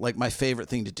 that's like my favorite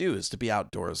thing to do is to be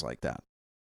outdoors like that.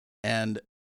 And,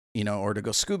 or to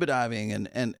go scuba diving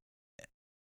and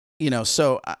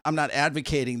so I'm not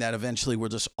advocating that eventually we're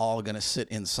just all going to sit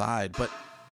inside, but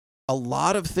a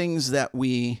lot of things that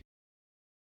we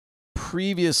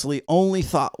previously only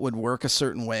thought would work a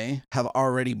certain way have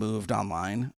already moved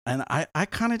online. And I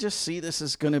kind of just see this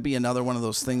as going to be another one of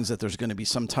those things that there's going to be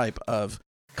some type of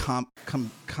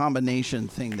combination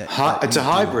thing that it's a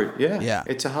hybrid. Yeah.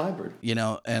 It's a hybrid,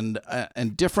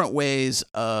 and different ways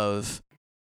of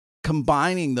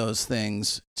combining those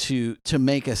things to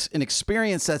make us an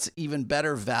experience that's even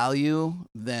better value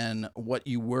than what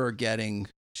you were getting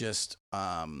just,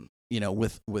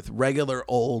 with regular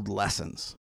old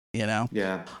lessons,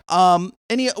 Yeah.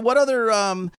 Any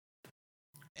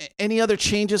other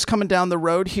changes coming down the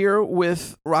road here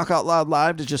with Rock Out Loud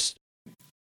Live to just?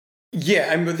 Yeah,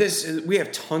 I mean, we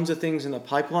have tons of things in the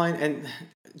pipeline, and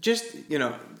just,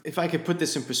 if I could put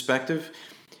this in perspective,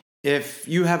 if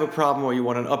you have a problem or you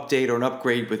want an update or an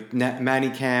upgrade with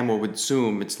ManyCam or with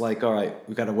Zoom, it's like, all right,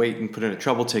 we got to wait and put in a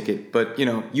trouble ticket. But,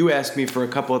 you asked me for a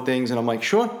couple of things and I'm like,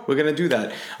 sure, we're going to do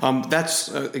that. That's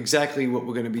exactly what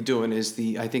we're going to be doing is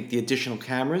the additional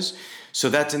cameras. So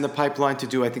that's in the pipeline to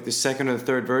do. I think the second or the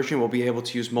third version will be able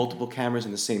to use multiple cameras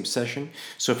in the same session.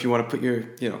 So if you want to put your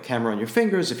camera on your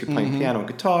fingers, if you're playing piano and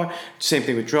guitar, same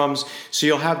thing with drums. So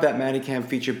you'll have that ManyCam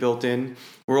feature built in.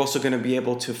 We're also going to be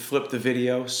able to flip the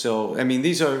video. So, I mean,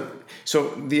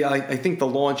 I think the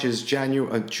launch is June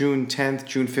 10th,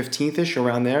 June 15th-ish,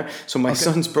 around there. So my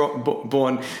son's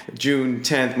born June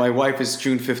 10th. My wife is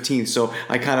June 15th. So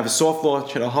I kind of have a soft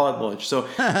launch and a hard launch. So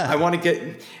I want to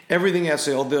get everything else.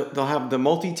 So they'll have the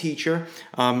multi-teacher.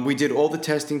 We did all the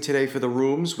testing today for the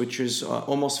rooms, which is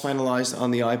almost finalized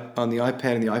on the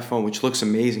iPad and the iPhone, which looks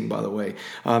amazing, by the way.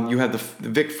 You have the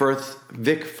Vic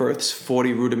Firth's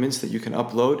 40 rudiments that you can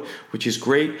upload, which is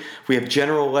great. We have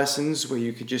general lessons where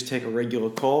you could just take a regular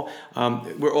call.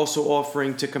 We're also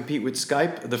offering, to compete with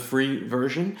Skype, the free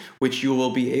version, which you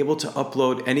will be able to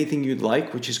upload anything you'd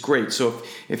like, which is great. So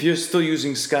if you're still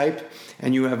using Skype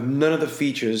and you have none of the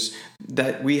features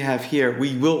that we have here,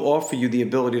 we will offer you the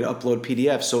ability to upload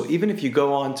PDFs. So even if you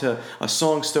go on to a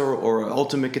Songster or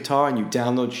Ultimate Guitar and you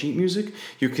download sheet music,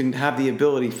 you can have the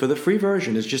ability for the free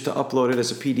version is just to upload it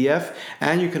as a PDF,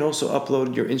 and you can also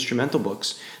upload your instrumental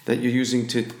books that you're using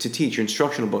to teach, your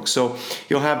instructional books. So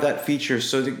you'll have that feature.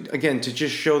 So again, to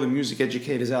just show the music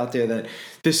educators out there that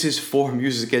this is for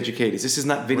music educators. This is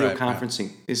not video conferencing.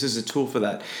 Right. This is a tool for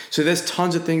that. So there's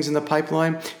tons of things in the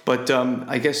pipeline, but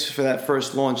I guess for that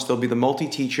first launch, there'll be the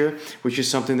multi-teacher, which is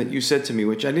something that you said to me,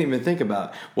 which I didn't even think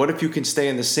about. What if you can stay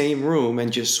in the same room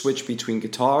and just switch between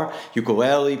guitar,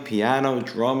 ukulele, piano,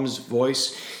 drums,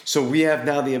 voice? So we have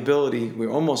now the ability,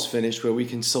 we're almost finished, where we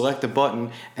can select a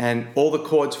button and all the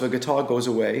chords for guitar goes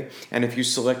away. And if you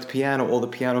select piano, all the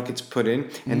piano gets put in.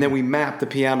 And then we map the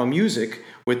piano music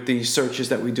with the searches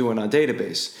that we do in our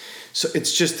database. So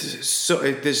it's just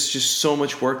there's just so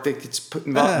much work that gets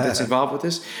that's involved with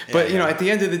this. But at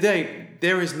the end of the day,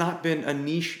 there has not been a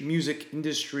niche music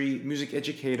industry, music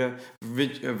educator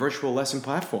virtual lesson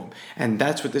platform, and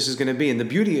that's what this is going to be. And the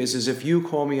beauty is if you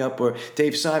call me up or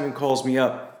Dave Simon calls me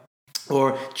up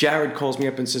or Jared calls me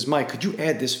up and says, Mike, could you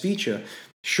add this feature?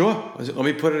 Sure, let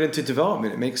me put it into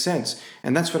development. It makes sense,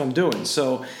 and that's what I'm doing.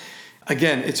 So.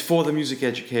 Again, it's for the music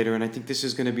educator, and I think this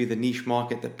is going to be the niche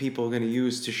market that people are going to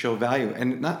use to show value,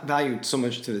 and not value so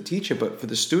much to the teacher, but for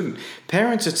the student.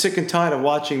 Parents are sick and tired of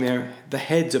watching the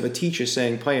heads of a teacher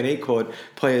saying, play an A chord,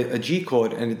 play a G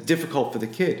chord, and it's difficult for the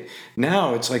kid.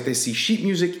 Now it's like they see sheet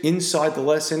music inside the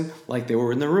lesson like they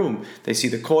were in the room. They see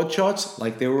the chord charts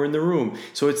like they were in the room.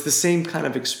 So it's the same kind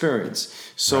of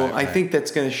experience. So I think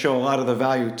that's going to show a lot of the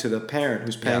value to the parent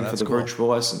who's paying for the virtual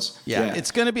lessons. Yeah,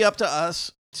 it's going to be up to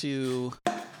us to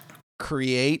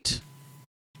create,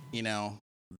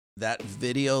 that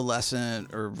video lesson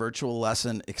or virtual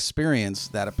lesson experience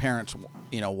that a parent,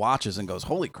 watches and goes,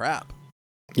 holy crap.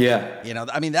 Yeah.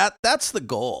 I mean, that's the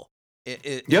goal.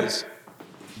 They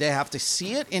have to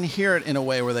see it and hear it in a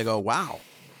way where they go, wow,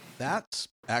 that's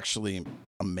actually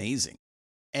amazing.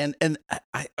 And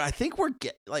I think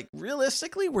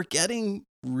realistically, we're getting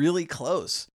really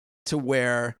close to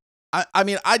where,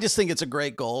 I just think it's a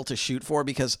great goal to shoot for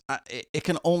because it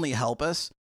can only help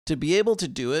us to be able to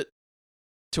do it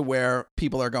to where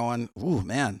people are going, ooh,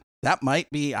 man, that might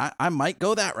be, I might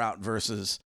go that route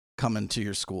versus coming to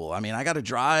your school. I mean, I got to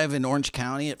drive in Orange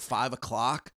County at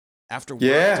 5:00 after work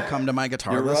to come to my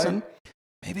guitar lesson. Right.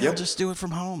 Maybe I'll just do it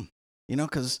from home,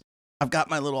 because I've got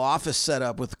my little office set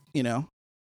up with,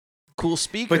 cool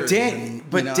speakers. But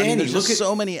Danny, there's just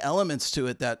so many elements to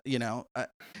it that,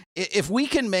 if we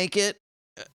can make it,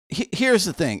 here's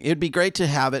the thing. It'd be great to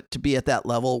have it to be at that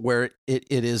level where it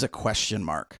is a question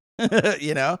mark, and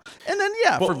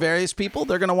then, for various people,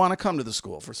 they're going to want to come to the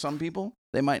school. For some people,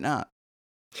 they might not.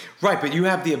 Right, but you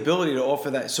have the ability to offer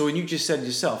that. So when you just said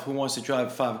yourself, who wants to drive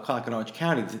at 5:00 in Orange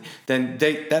County, then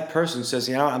that person says,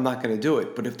 I'm not going to do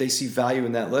it. But if they see value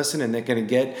in that lesson and they're going to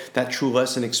get that true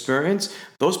lesson experience,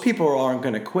 those people aren't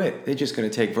going to quit. They're just going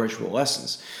to take virtual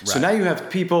lessons. Right. So now you have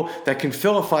people that can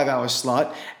fill a 5-hour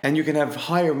slot, and you can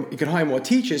hire more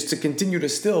teachers to continue to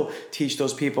still teach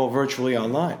those people virtually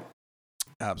online.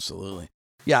 Absolutely.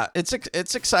 Yeah,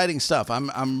 it's exciting stuff.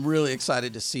 I'm really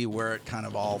excited to see where it kind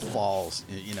of all falls.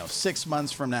 6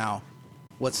 months from now,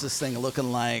 what's this thing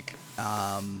looking like?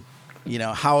 How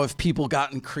have people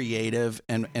gotten creative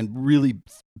and really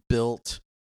built,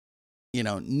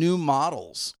 new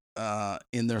models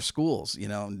in their schools?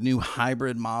 New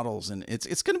hybrid models, and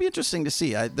it's going to be interesting to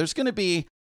see. There's going to be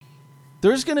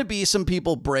some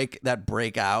people break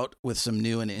out with some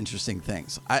new and interesting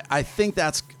things. I think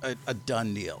that's a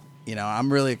done deal.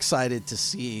 I'm really excited to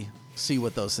see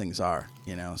what those things are,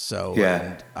 so,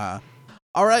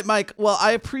 all right, Mike. Well,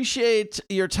 I appreciate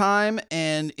your time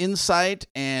and insight,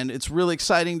 and it's really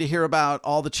exciting to hear about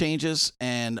all the changes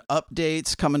and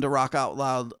updates coming to Rock Out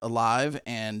Loud Live.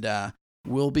 And,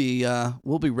 we'll be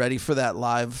ready for that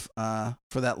live,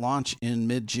 for that launch in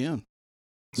mid-June.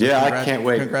 So I can't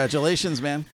wait. Congratulations,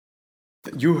 man.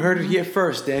 You heard it here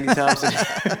first, Danny Thompson.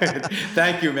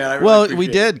 Thank you, man. I really we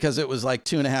did, because it was like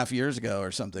 2.5 years ago or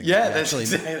something. Yeah, that's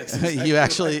exactly you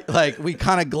actually, we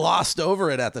kind of glossed over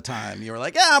it at the time. You were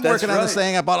like, I'm working on this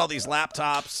thing. I bought all these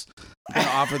laptops. I'm going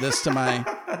to offer this to my,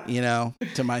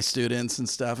 to my students and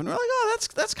stuff. And we're like, oh,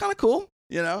 that's kind of cool,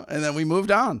 and then we moved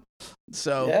on.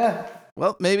 So,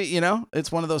 well, maybe,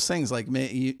 it's one of those things like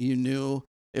you knew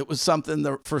it was something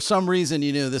that, for some reason,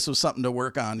 you knew this was something to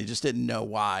work on. You just didn't know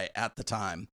why at the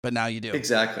time, but now you do.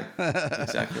 Exactly.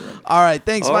 Exactly right. All right.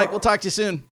 Thanks, Mike. We'll talk to you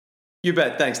soon. You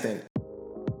bet. Thanks, Danny.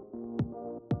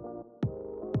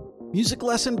 Music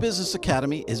Lesson Business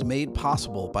Academy is made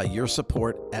possible by your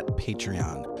support at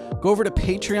Patreon. Go over to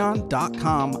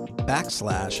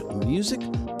patreon.com/Music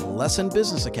Lesson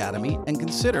Business Academy and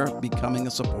consider becoming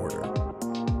a supporter.